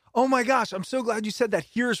me. Oh my gosh, I'm so glad you said that.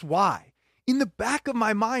 Here's why. In the back of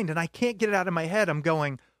my mind, and I can't get it out of my head, I'm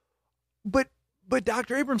going, but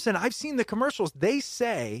Dr. Abramson, I've seen the commercials. They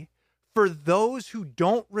say for those who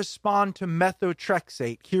don't respond to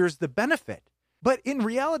methotrexate, here's the benefit. But in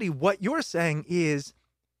reality, what you're saying is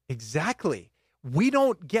exactly. They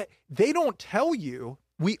don't tell you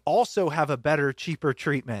we also have a better, cheaper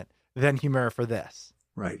treatment than Humira for this.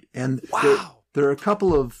 Right. And wow. There are a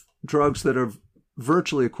couple of drugs that are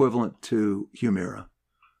virtually equivalent to Humira,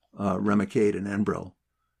 Remicade and Enbrel,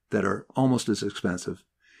 that are almost as expensive.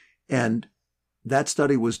 And that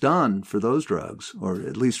study was done for those drugs, or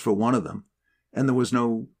at least for one of them, and there was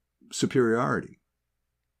no superiority.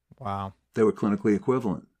 Wow. They were clinically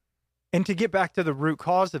equivalent. And to get back to the root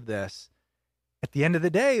cause of this, at the end of the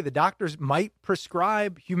day, the doctors might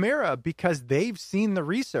prescribe Humira because they've seen the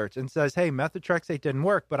research and says, hey, methotrexate didn't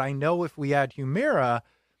work, but I know if we add Humira,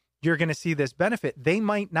 you're going to see this benefit. They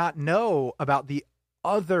might not know about the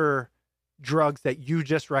other drugs that you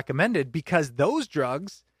just recommended, because those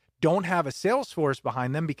drugs don't have a sales force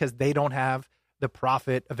behind them because they don't have the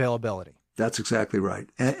profit availability. That's exactly right.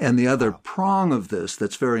 And the other prong of this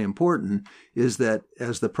that's very important is that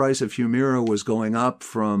as the price of Humira was going up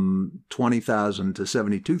from $20,000 to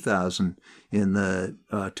 $72,000 in the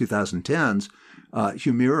 2010s,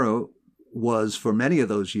 Humira was, for many of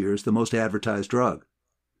those years, the most advertised drug,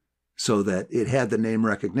 so that it had the name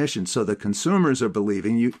recognition. So the consumers are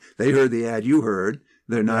believing you. They heard the ad you heard.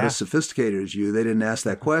 They're not as sophisticated as you. They didn't ask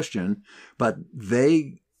that question, but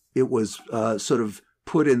it was sort of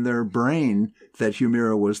put in their brain that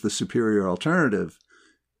Humira was the superior alternative.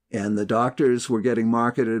 And the doctors were getting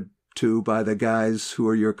marketed to by the guys who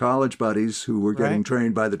are your college buddies who were getting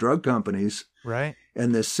trained by the drug companies. Right.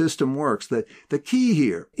 And this system works. The key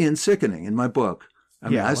here in Sickening, in my book,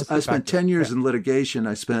 I spent 10 years in litigation.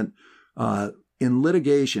 I spent in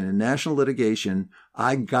litigation, in national litigation,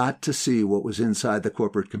 I got to see what was inside the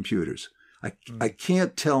corporate computers. I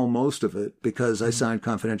can't tell most of it because I signed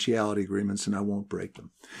confidentiality agreements and I won't break them.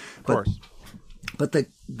 Of course. But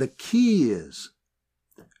the key is,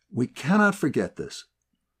 we cannot forget this.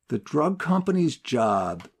 The drug company's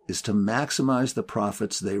job is to maximize the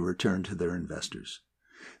profits they return to their investors.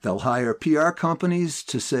 They'll hire PR companies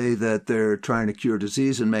to say that they're trying to cure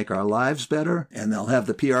disease and make our lives better. And they'll have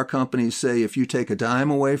the PR companies say, if you take a dime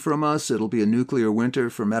away from us, it'll be a nuclear winter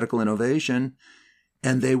for medical innovation.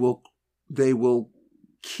 And they will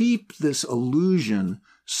keep this illusion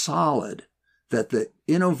solid that the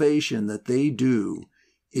innovation that they do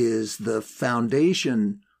is the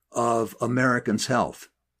foundation of Americans' health.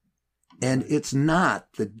 And it's not.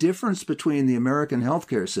 The difference between the American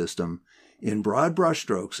healthcare system in broad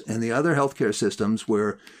brushstrokes and the other healthcare systems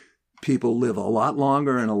where people live a lot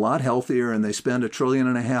longer and a lot healthier and they spend $1.5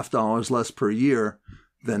 trillion less per year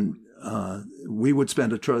than we would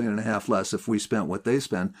spend $1.5 trillion less if we spent what they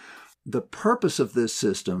spend. The purpose of this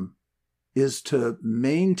system is to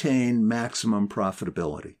maintain maximum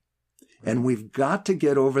profitability. And we've got to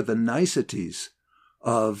get over the niceties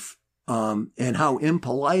of and how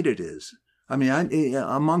impolite it is. I mean,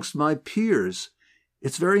 amongst my peers,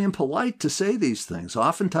 it's very impolite to say these things.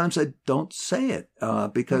 Oftentimes I don't say it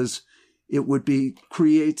because it would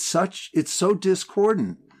it's so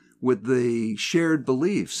discordant with the shared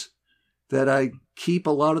beliefs that I keep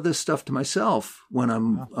a lot of this stuff to myself when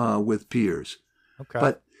I'm with peers. Okay.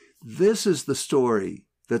 But this is the story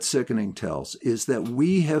that Sickening tells, is that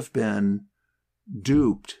we have been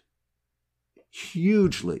duped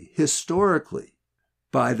hugely, historically,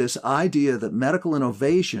 by this idea that medical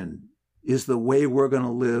innovation is the way we're going to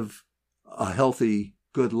live a healthy,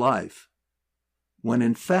 good life. When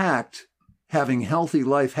in fact, having healthy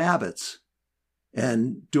life habits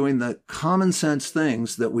and doing the common sense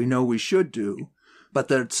things that we know we should do, but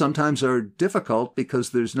that sometimes are difficult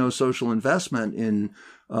because there's no social investment in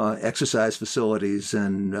exercise facilities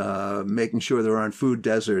and making sure there aren't food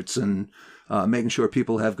deserts and making sure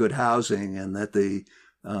people have good housing and that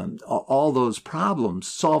all those problems,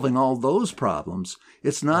 solving all those problems,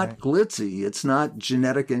 it's not glitzy. It's not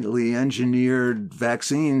genetically engineered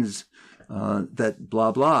vaccines that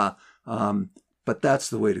blah, blah. But that's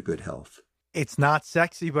the way to good health. It's not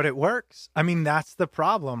sexy, but it works. I mean, that's the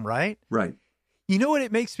problem, right? Right. You know what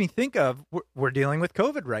it makes me think of? We're dealing with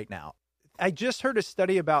COVID right now. I just heard a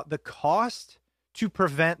study about the cost to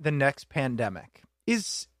prevent the next pandemic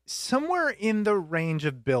is somewhere in the range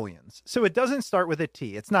of billions. So it doesn't start with a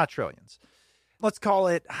T. It's not trillions. Let's call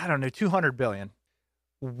it, 200 billion.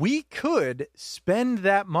 We could spend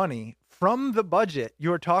that money from the budget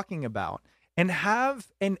you're talking about and have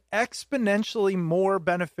an exponentially more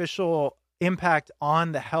beneficial impact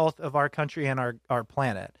on the health of our country and our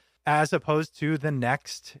planet, as opposed to the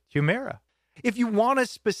next Humira. If you want a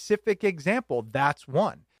specific example, that's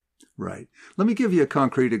one. Right. Let me give you a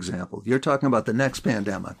concrete example. You're talking about the next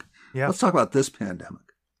pandemic. Yeah. Let's talk about this pandemic.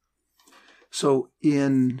 So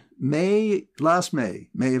in last May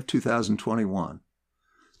of 2021,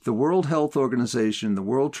 the World Health Organization, the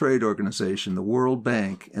World Trade Organization, the World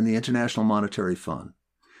Bank, and the International Monetary Fund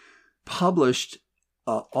published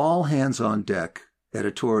all hands on deck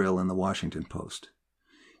editorial in the Washington Post.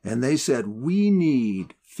 And they said, we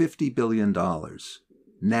need $50 billion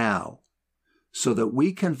now so that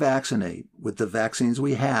we can vaccinate with the vaccines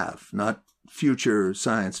we have, not future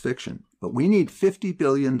science fiction, but we need $50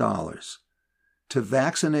 billion to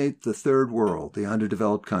vaccinate the third world, the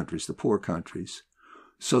underdeveloped countries, the poor countries,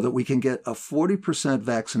 so that we can get a 40%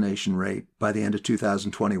 vaccination rate by the end of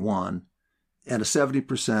 2021 and a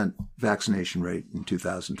 70% vaccination rate in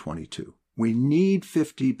 2022. We need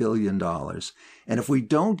 $50 billion. And if we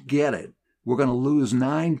don't get it we're going to lose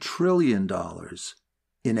 $9 trillion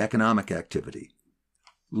in economic activity,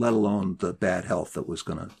 let alone the bad health that was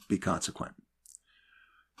going to be consequent.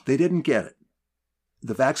 They didn't get it.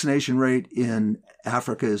 The vaccination rate in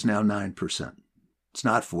Africa is now 9%. It's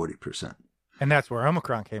not 40%. And that's where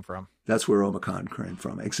Omicron came from. That's where Omicron came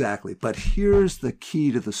from, exactly. But here's the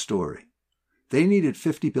key to the story. They needed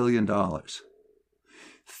 $50 billion.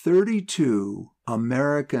 32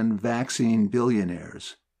 American vaccine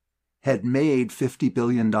billionaires had made $50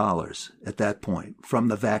 billion at that point from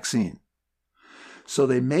the vaccine. So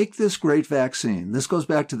they make this great vaccine. This goes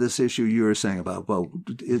back to this issue you were saying about, well,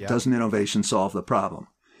 doesn't innovation solve the problem?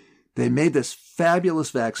 They made this fabulous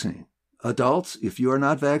vaccine. Adults, if you are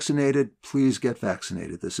not vaccinated, please get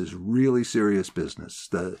vaccinated. This is really serious business.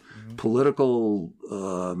 The political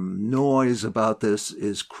noise about this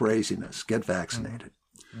is craziness. Get vaccinated.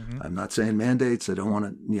 I'm not saying mandates. I don't want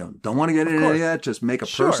to get into that. Just make a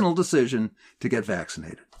personal decision to get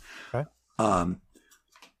vaccinated. Okay.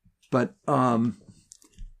 But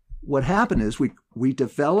what happened is we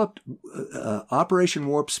developed Operation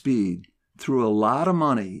Warp Speed, threw a lot of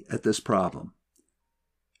money at this problem.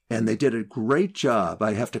 And they did a great job.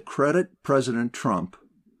 I have to credit President Trump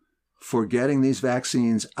for getting these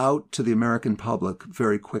vaccines out to the American public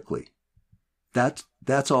very quickly. That's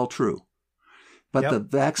all true. But the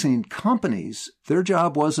vaccine companies, their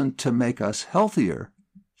job wasn't to make us healthier.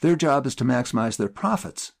 Their job is to maximize their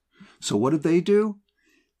profits. So what did they do?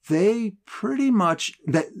 They pretty much,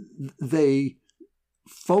 they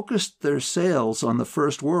focused their sales on the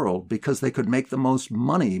first world because they could make the most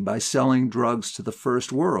money by selling drugs to the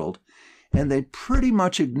first world. And they pretty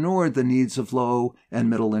much ignored the needs of low and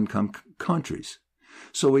middle income countries.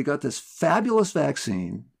 So we got this fabulous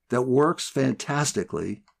vaccine that works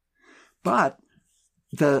fantastically, but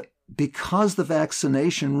because the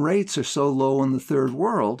vaccination rates are so low in the third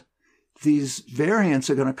world, these variants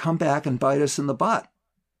are going to come back and bite us in the butt.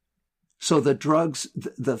 So the drugs,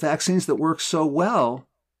 the vaccines that work so well,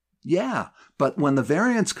 but when the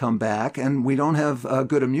variants come back and we don't have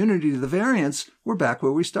good immunity to the variants, we're back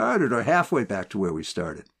where we started or halfway back to where we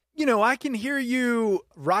started. You know, I can hear you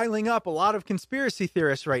riling up a lot of conspiracy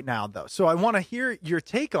theorists right now, though. So I want to hear your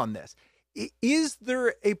take on this. Is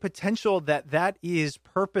there a potential that is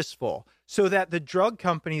purposeful so that the drug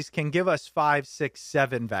companies can give us 5, 6,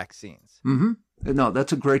 7 vaccines? Mm-hmm. No,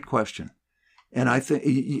 that's a great question. And I think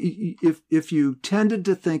if you tended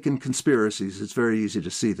to think in conspiracies, it's very easy to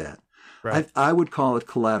see that. Right. I would call it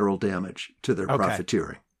collateral damage to their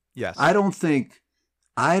profiteering. Yes. I don't think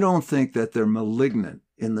that they're malignant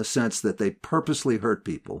in the sense that they purposely hurt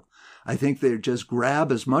people. I think they just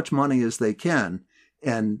grab as much money as they can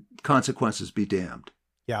and consequences be damned.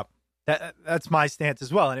 Yeah, that's my stance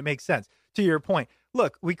as well. And it makes sense. To your point,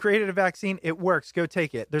 look, we created a vaccine. It works. Go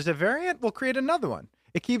take it. There's a variant. We'll create another one.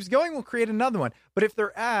 It keeps going. We'll create another one. But if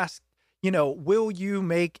they're asked, will you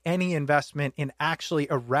make any investment in actually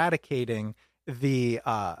eradicating the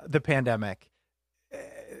pandemic?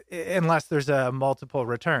 Unless there's a multiple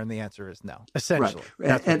return, the answer is no. Essentially,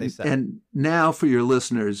 that's what they said. And now for your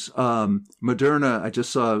listeners, Moderna, I just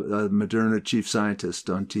saw a Moderna chief scientist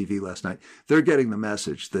on TV last night. They're getting the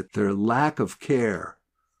message that their lack of care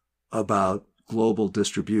about global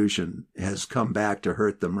distribution has come back to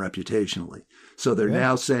hurt them reputationally. So they're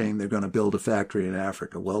now saying they're going to build a factory in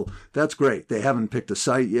Africa. Well, that's great. They haven't picked a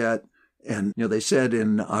site yet. And, they said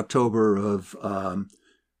in October of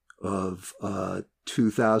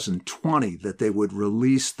 2020 that they would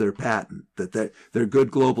release their patent, that they're good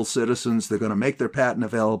global citizens. They're going to make their patent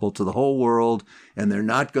available to the whole world, and they're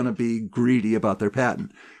not going to be greedy about their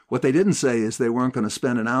patent. What they didn't say is they weren't going to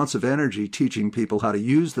spend an ounce of energy teaching people how to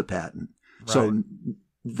use the patent. Right. So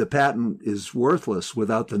the patent is worthless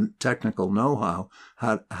without the technical know-how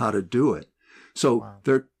how to do it. So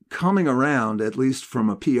they're coming around, at least from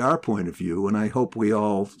a PR point of view, and I hope we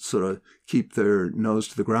all sort of keep their nose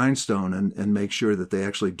to the grindstone and make sure that they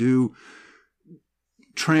actually do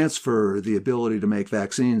transfer the ability to make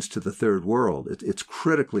vaccines to the third world. It's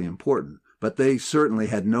critically important, but they certainly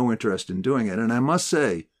had no interest in doing it. And I must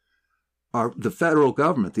say, the federal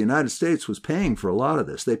government, the United States, was paying for a lot of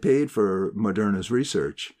this. They paid for Moderna's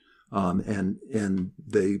research, and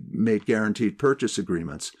they made guaranteed purchase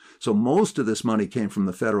agreements. So most of this money came from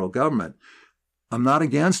the federal government. I'm not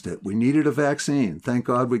against it. We needed a vaccine. Thank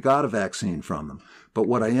God we got a vaccine from them. But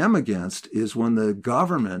what I am against is when the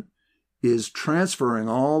government is transferring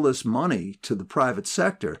all this money to the private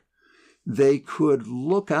sector, they could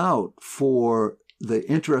look out for the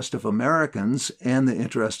interest of Americans and the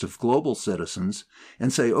interest of global citizens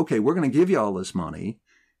and say, okay, we're going to give you all this money.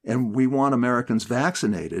 and we want Americans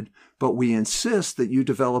vaccinated, but we insist that you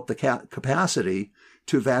develop the capacity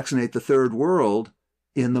to vaccinate the third world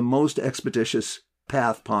in the most expeditious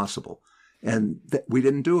path possible. And we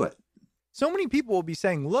didn't do it. So many people will be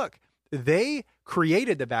saying, look, they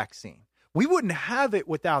created the vaccine. We wouldn't have it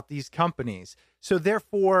without these companies. So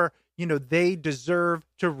therefore, they deserve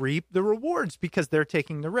to reap the rewards because they're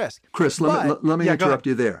taking the risk. Chris, let me interrupt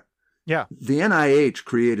you there. Yeah. The NIH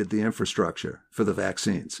created the infrastructure for the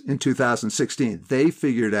vaccines in 2016. They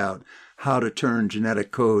figured out how to turn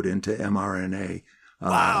genetic code into mRNA.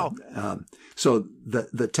 Wow. So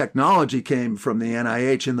the technology came from the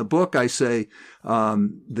NIH. In the book, I say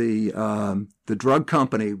the drug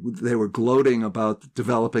company, they were gloating about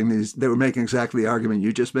developing these. They were making exactly the argument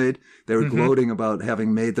you just made. They were gloating about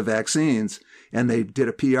having made the vaccines, and they did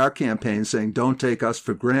a PR campaign saying, "Don't take us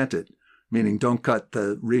for granted," meaning don't cut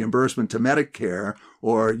the reimbursement to Medicare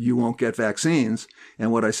or you won't get vaccines.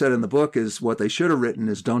 And what I said in the book is what they should have written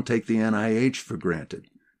is don't take the NIH for granted,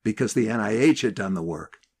 because the NIH had done the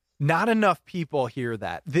work. Not enough people hear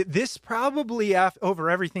that. This probably,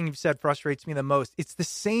 over everything you've said, frustrates me the most. It's the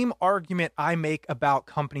same argument I make about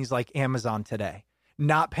companies like Amazon today,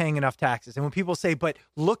 not paying enough taxes. And when people say, but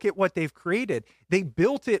look at what they've created, they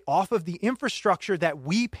built it off of the infrastructure that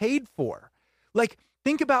we paid for. Like,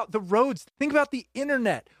 think about the roads, think about the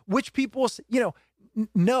internet, which people,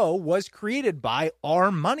 know was created by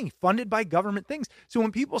our money, funded by government things. So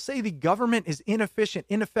when people say the government is inefficient,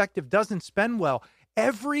 ineffective, doesn't spend well,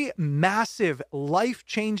 every massive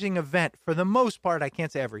life-changing event, for the most part, I can't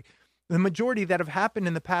say every, the majority that have happened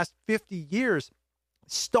in the past 50 years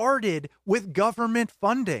started with government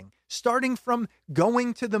funding, starting from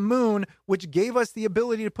going to the moon, which gave us the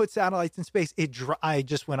ability to put satellites in space. I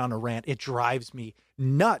just went on a rant. It drives me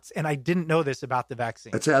nuts. And I didn't know this about the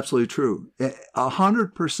vaccine. That's absolutely true.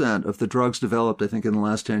 100% of the drugs developed, I think, in the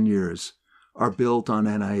last 10 years are built on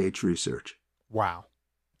NIH research. Wow.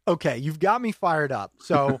 Okay, you've got me fired up.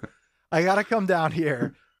 So I got to come down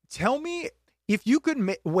here. Tell me, if you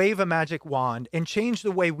could wave a magic wand and change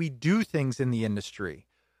the way we do things in the industry,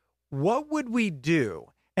 what would we do?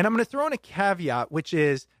 And I'm going to throw in a caveat, which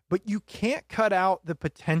is, but you can't cut out the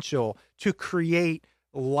potential to create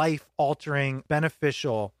life-altering,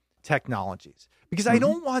 beneficial technologies. Because I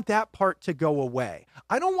don't want that part to go away.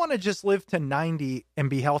 I don't want to just live to 90 and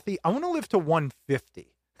be healthy. I want to live to 150.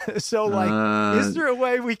 So, is there a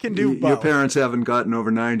way we can do both? Your parents haven't gotten over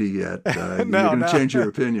 90 yet. You're going to change your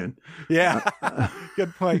opinion. Yeah.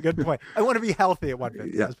 Good point. I want to be healthy at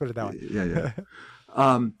 150. Yeah. Let's put it that way.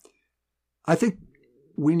 Yeah. I think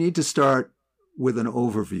we need to start with an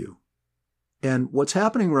overview. And what's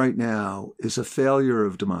happening right now is a failure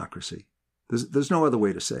of democracy. There's no other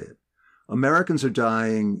way to say it. Americans are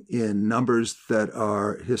dying in numbers that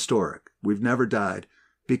are historic. We've never died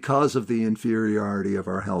because of the inferiority of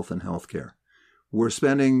our health and healthcare. We're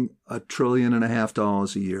spending $1.5 trillion a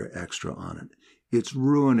year extra on it. It's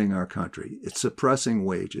ruining our country. It's suppressing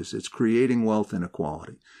wages. It's creating wealth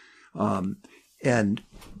inequality. And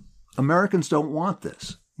Americans don't want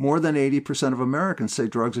this. More than 80% of Americans say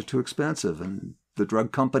drugs are too expensive, and the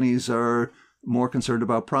drug companies are more concerned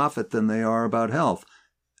about profit than they are about health.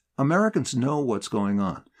 Americans know what's going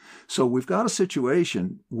on. So we've got a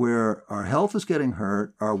situation where our health is getting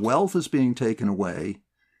hurt, our wealth is being taken away,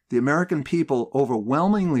 the American people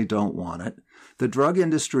overwhelmingly don't want it, the drug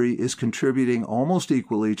industry is contributing almost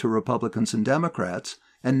equally to Republicans and Democrats,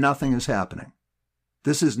 and nothing is happening.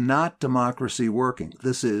 This is not democracy working.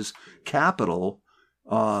 This is capital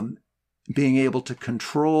being able to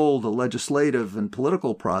control the legislative and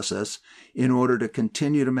political process in order to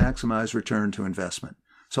continue to maximize return to investment.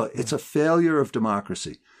 So it's a failure of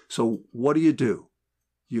democracy. So what do?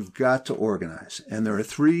 You've got to organize. And there are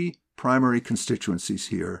three primary constituencies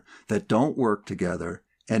here that don't work together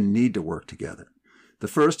and need to work together. The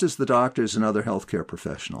first is the doctors and other healthcare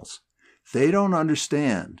professionals. They don't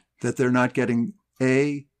understand that they're not getting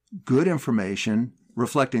good information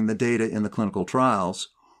reflecting the data in the clinical trials,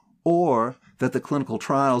 or that the clinical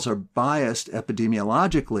trials are biased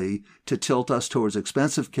epidemiologically to tilt us towards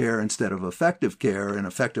expensive care instead of effective care and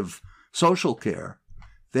effective social care.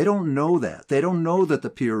 They don't know that. They don't know that the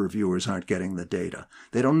peer reviewers aren't getting the data.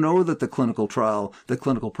 They don't know that the clinical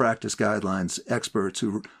practice guidelines experts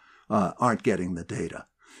who aren't getting the data.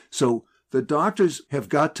 So the doctors have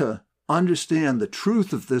got to understand the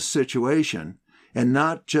truth of this situation and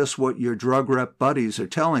not just what your drug rep buddies are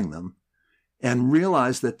telling them, and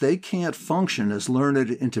realize that they can't function as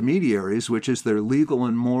learned intermediaries, which is their legal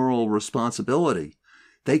and moral responsibility.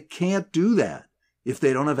 They can't do that if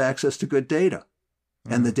they don't have access to good data.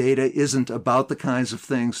 And the data isn't about the kinds of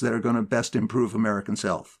things that are going to best improve Americans'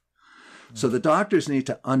 health. So the doctors need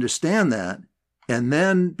to understand that and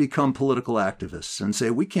then become political activists and say,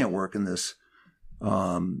 we can't work in this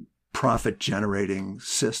profit-generating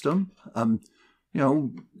system.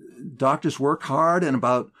 Doctors work hard, and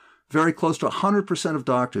about very close to 100% of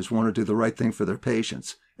doctors want to do the right thing for their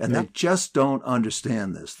patients. And they just don't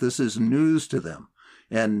understand this. This is news to them.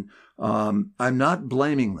 And I'm not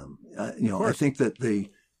blaming them. I think that the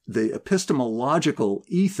epistemological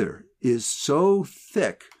ether is so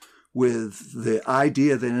thick with the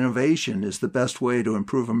idea that innovation is the best way to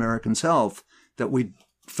improve Americans' health that we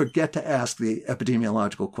forget to ask the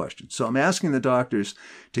epidemiological question. So I'm asking the doctors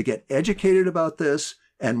to get educated about this.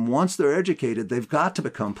 And once they're educated, they've got to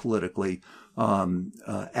become politically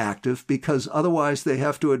active, because otherwise they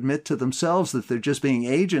have to admit to themselves that they're just being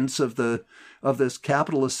agents of this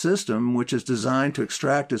capitalist system, which is designed to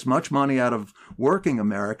extract as much money out of working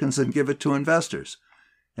Americans and give it to investors.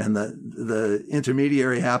 And the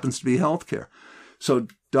intermediary happens to be healthcare. So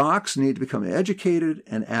docs need to become educated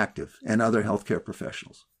and active, and other healthcare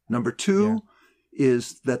professionals. Number two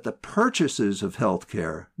is that the purchasers of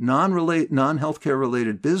healthcare, non-healthcare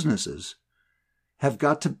related businesses, have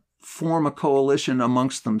got to form a coalition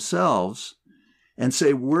amongst themselves and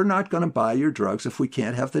say, we're not going to buy your drugs if we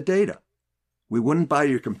can't have the data. We wouldn't buy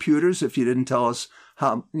your computers if you didn't tell us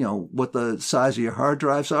how, what the size of your hard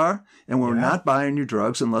drives are. And we're not buying your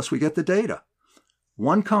drugs unless we get the data.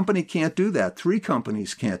 One company can't do that. 3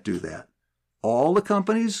 companies can't do that. All the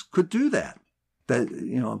companies could do that.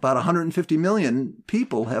 About 150 million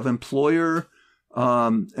people have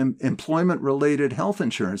employment-related health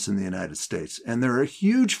insurance in the United States, and they're a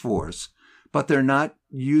huge force, but they're not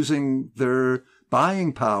using their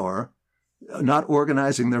buying power, not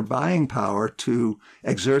organizing their buying power to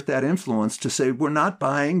exert that influence to say, we're not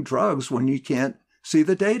buying drugs when you can't see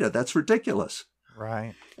the data. That's ridiculous.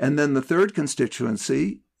 Right. And then the third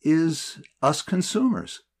constituency is us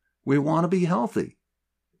consumers. We want to be healthy.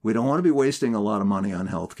 We don't want to be wasting a lot of money on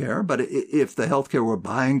healthcare, but if the healthcare were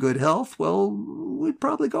buying good health, well, we'd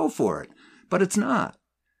probably go for it. But it's not.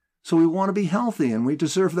 So we want to be healthy, and we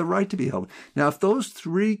deserve the right to be healthy. Now, if those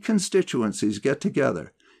 3 constituencies get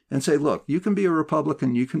together and say, look, you can be a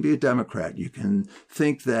Republican, you can be a Democrat, you can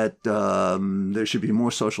think that there should be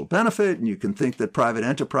more social benefit, and you can think that private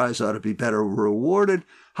enterprise ought to be better rewarded,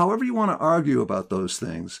 however you want to argue about those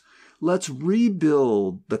things, let's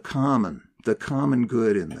rebuild the common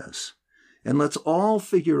good in this. And let's all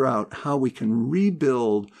figure out how we can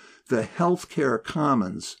rebuild the healthcare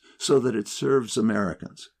commons so that it serves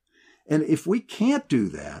Americans. And if we can't do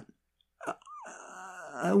that,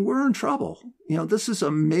 we're in trouble. This is a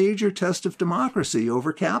major test of democracy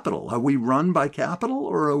over capital. Are we run by capital,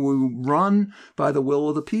 or are we run by the will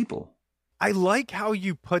of the people? I like how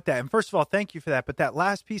you put that. And first of all, thank you for that. But that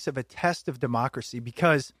last piece of a test of democracy,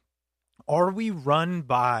 because are we run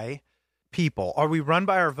by people? Are we run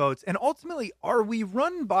by our votes? And ultimately, are we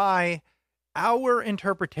run by our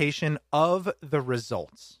interpretation of the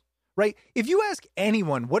results? Right? If you ask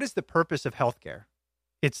anyone, what is the purpose of healthcare?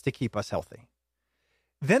 It's to keep us healthy.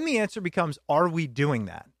 Then the answer becomes, are we doing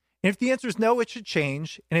that? And if the answer is no, it should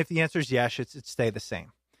change. And if the answer is yes, it should stay the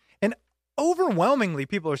same. And overwhelmingly,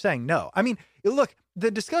 people are saying no. I mean, look,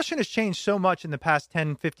 the discussion has changed so much in the past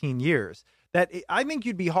 10, 15 years that I think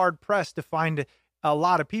you'd be hard pressed to find a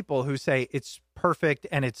lot of people who say it's perfect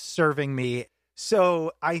and it's serving me.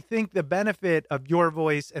 So I think the benefit of your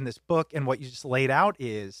voice and this book and what you just laid out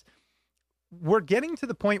is we're getting to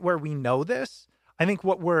the point where we know this. I think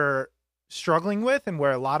what we're struggling with and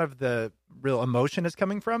where a lot of the real emotion is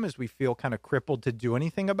coming from is we feel kind of crippled to do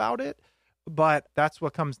anything about it. But that's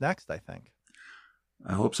what comes next, I think.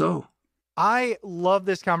 I hope so. I love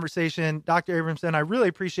this conversation. Dr. Abramson, I really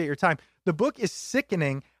appreciate your time. The book is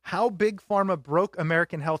sickening: How Big Pharma Broke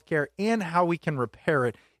American Healthcare and How We Can Repair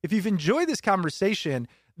It. If you've enjoyed this conversation,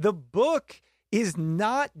 the book is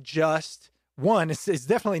not just one. It's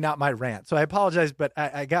definitely not my rant. So I apologize, but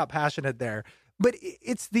I got passionate there. But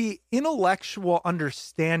it's the intellectual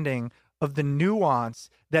understanding of the nuance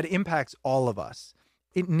that impacts all of us.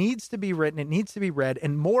 It needs to be written. It needs to be read,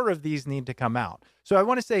 and more of these need to come out. So I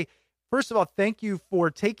want to say, first of all, thank you for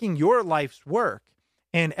taking your life's work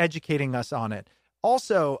and educating us on it.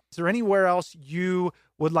 Also, is there anywhere else you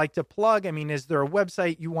would like to plug? I mean, is there a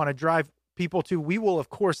website you want to drive people to? We will, of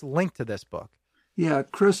course, link to this book. Yeah,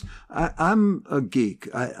 Chris, I'm a geek.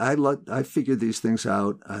 I figure these things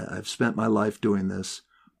out. I've spent my life doing this.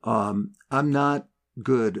 I'm not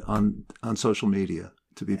good on social media,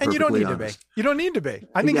 to be perfectly honest. And you don't need to be. You don't need to be.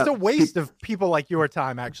 I think it's a waste of people like your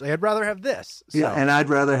time, actually. I'd rather have this. So. Yeah, and I'd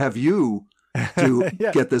rather have you to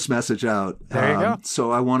get this message out. There you go.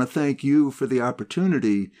 So I want to thank you for the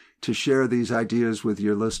opportunity to share these ideas with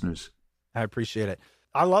your listeners. I appreciate it.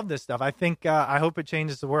 I love this stuff. I think, I hope it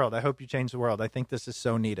changes the world. I hope you change the world. I think this is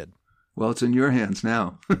so needed. Well, it's in your hands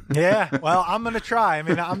now. Yeah. Well, I'm going to try. I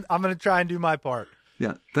mean, I'm going to try and do my part.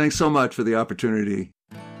 Yeah. Thanks so much for the opportunity.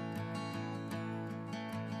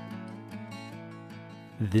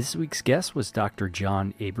 This week's guest was Dr.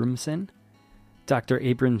 John Abramson. Dr.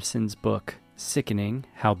 Abramson's book, Sickening: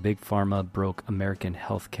 How Big Pharma Broke American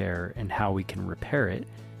Healthcare and How We Can Repair It,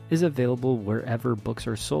 is available wherever books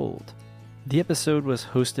are sold. The episode was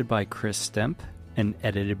hosted by Chris Stemp and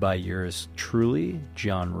edited by yours truly,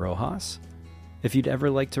 John Rojas. If you'd ever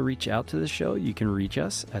like to reach out to the show, you can reach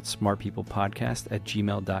us at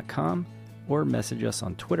smartpeoplepodcast@gmail.com or message us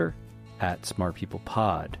on Twitter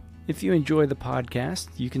 @smartpeoplepod. If you enjoy the podcast,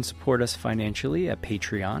 you can support us financially at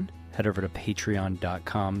Patreon. Head over to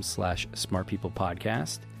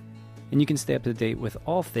patreon.com/smartpeoplepodcast. And you can stay up to date with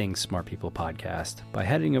all things Smart People Podcast by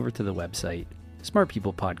heading over to the website,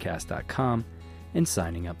 smartpeoplepodcast.com, and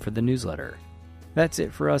signing up for the newsletter. That's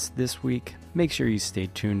it for us this week. Make sure you stay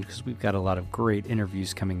tuned because we've got a lot of great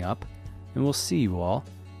interviews coming up, and we'll see you all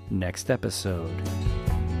next episode.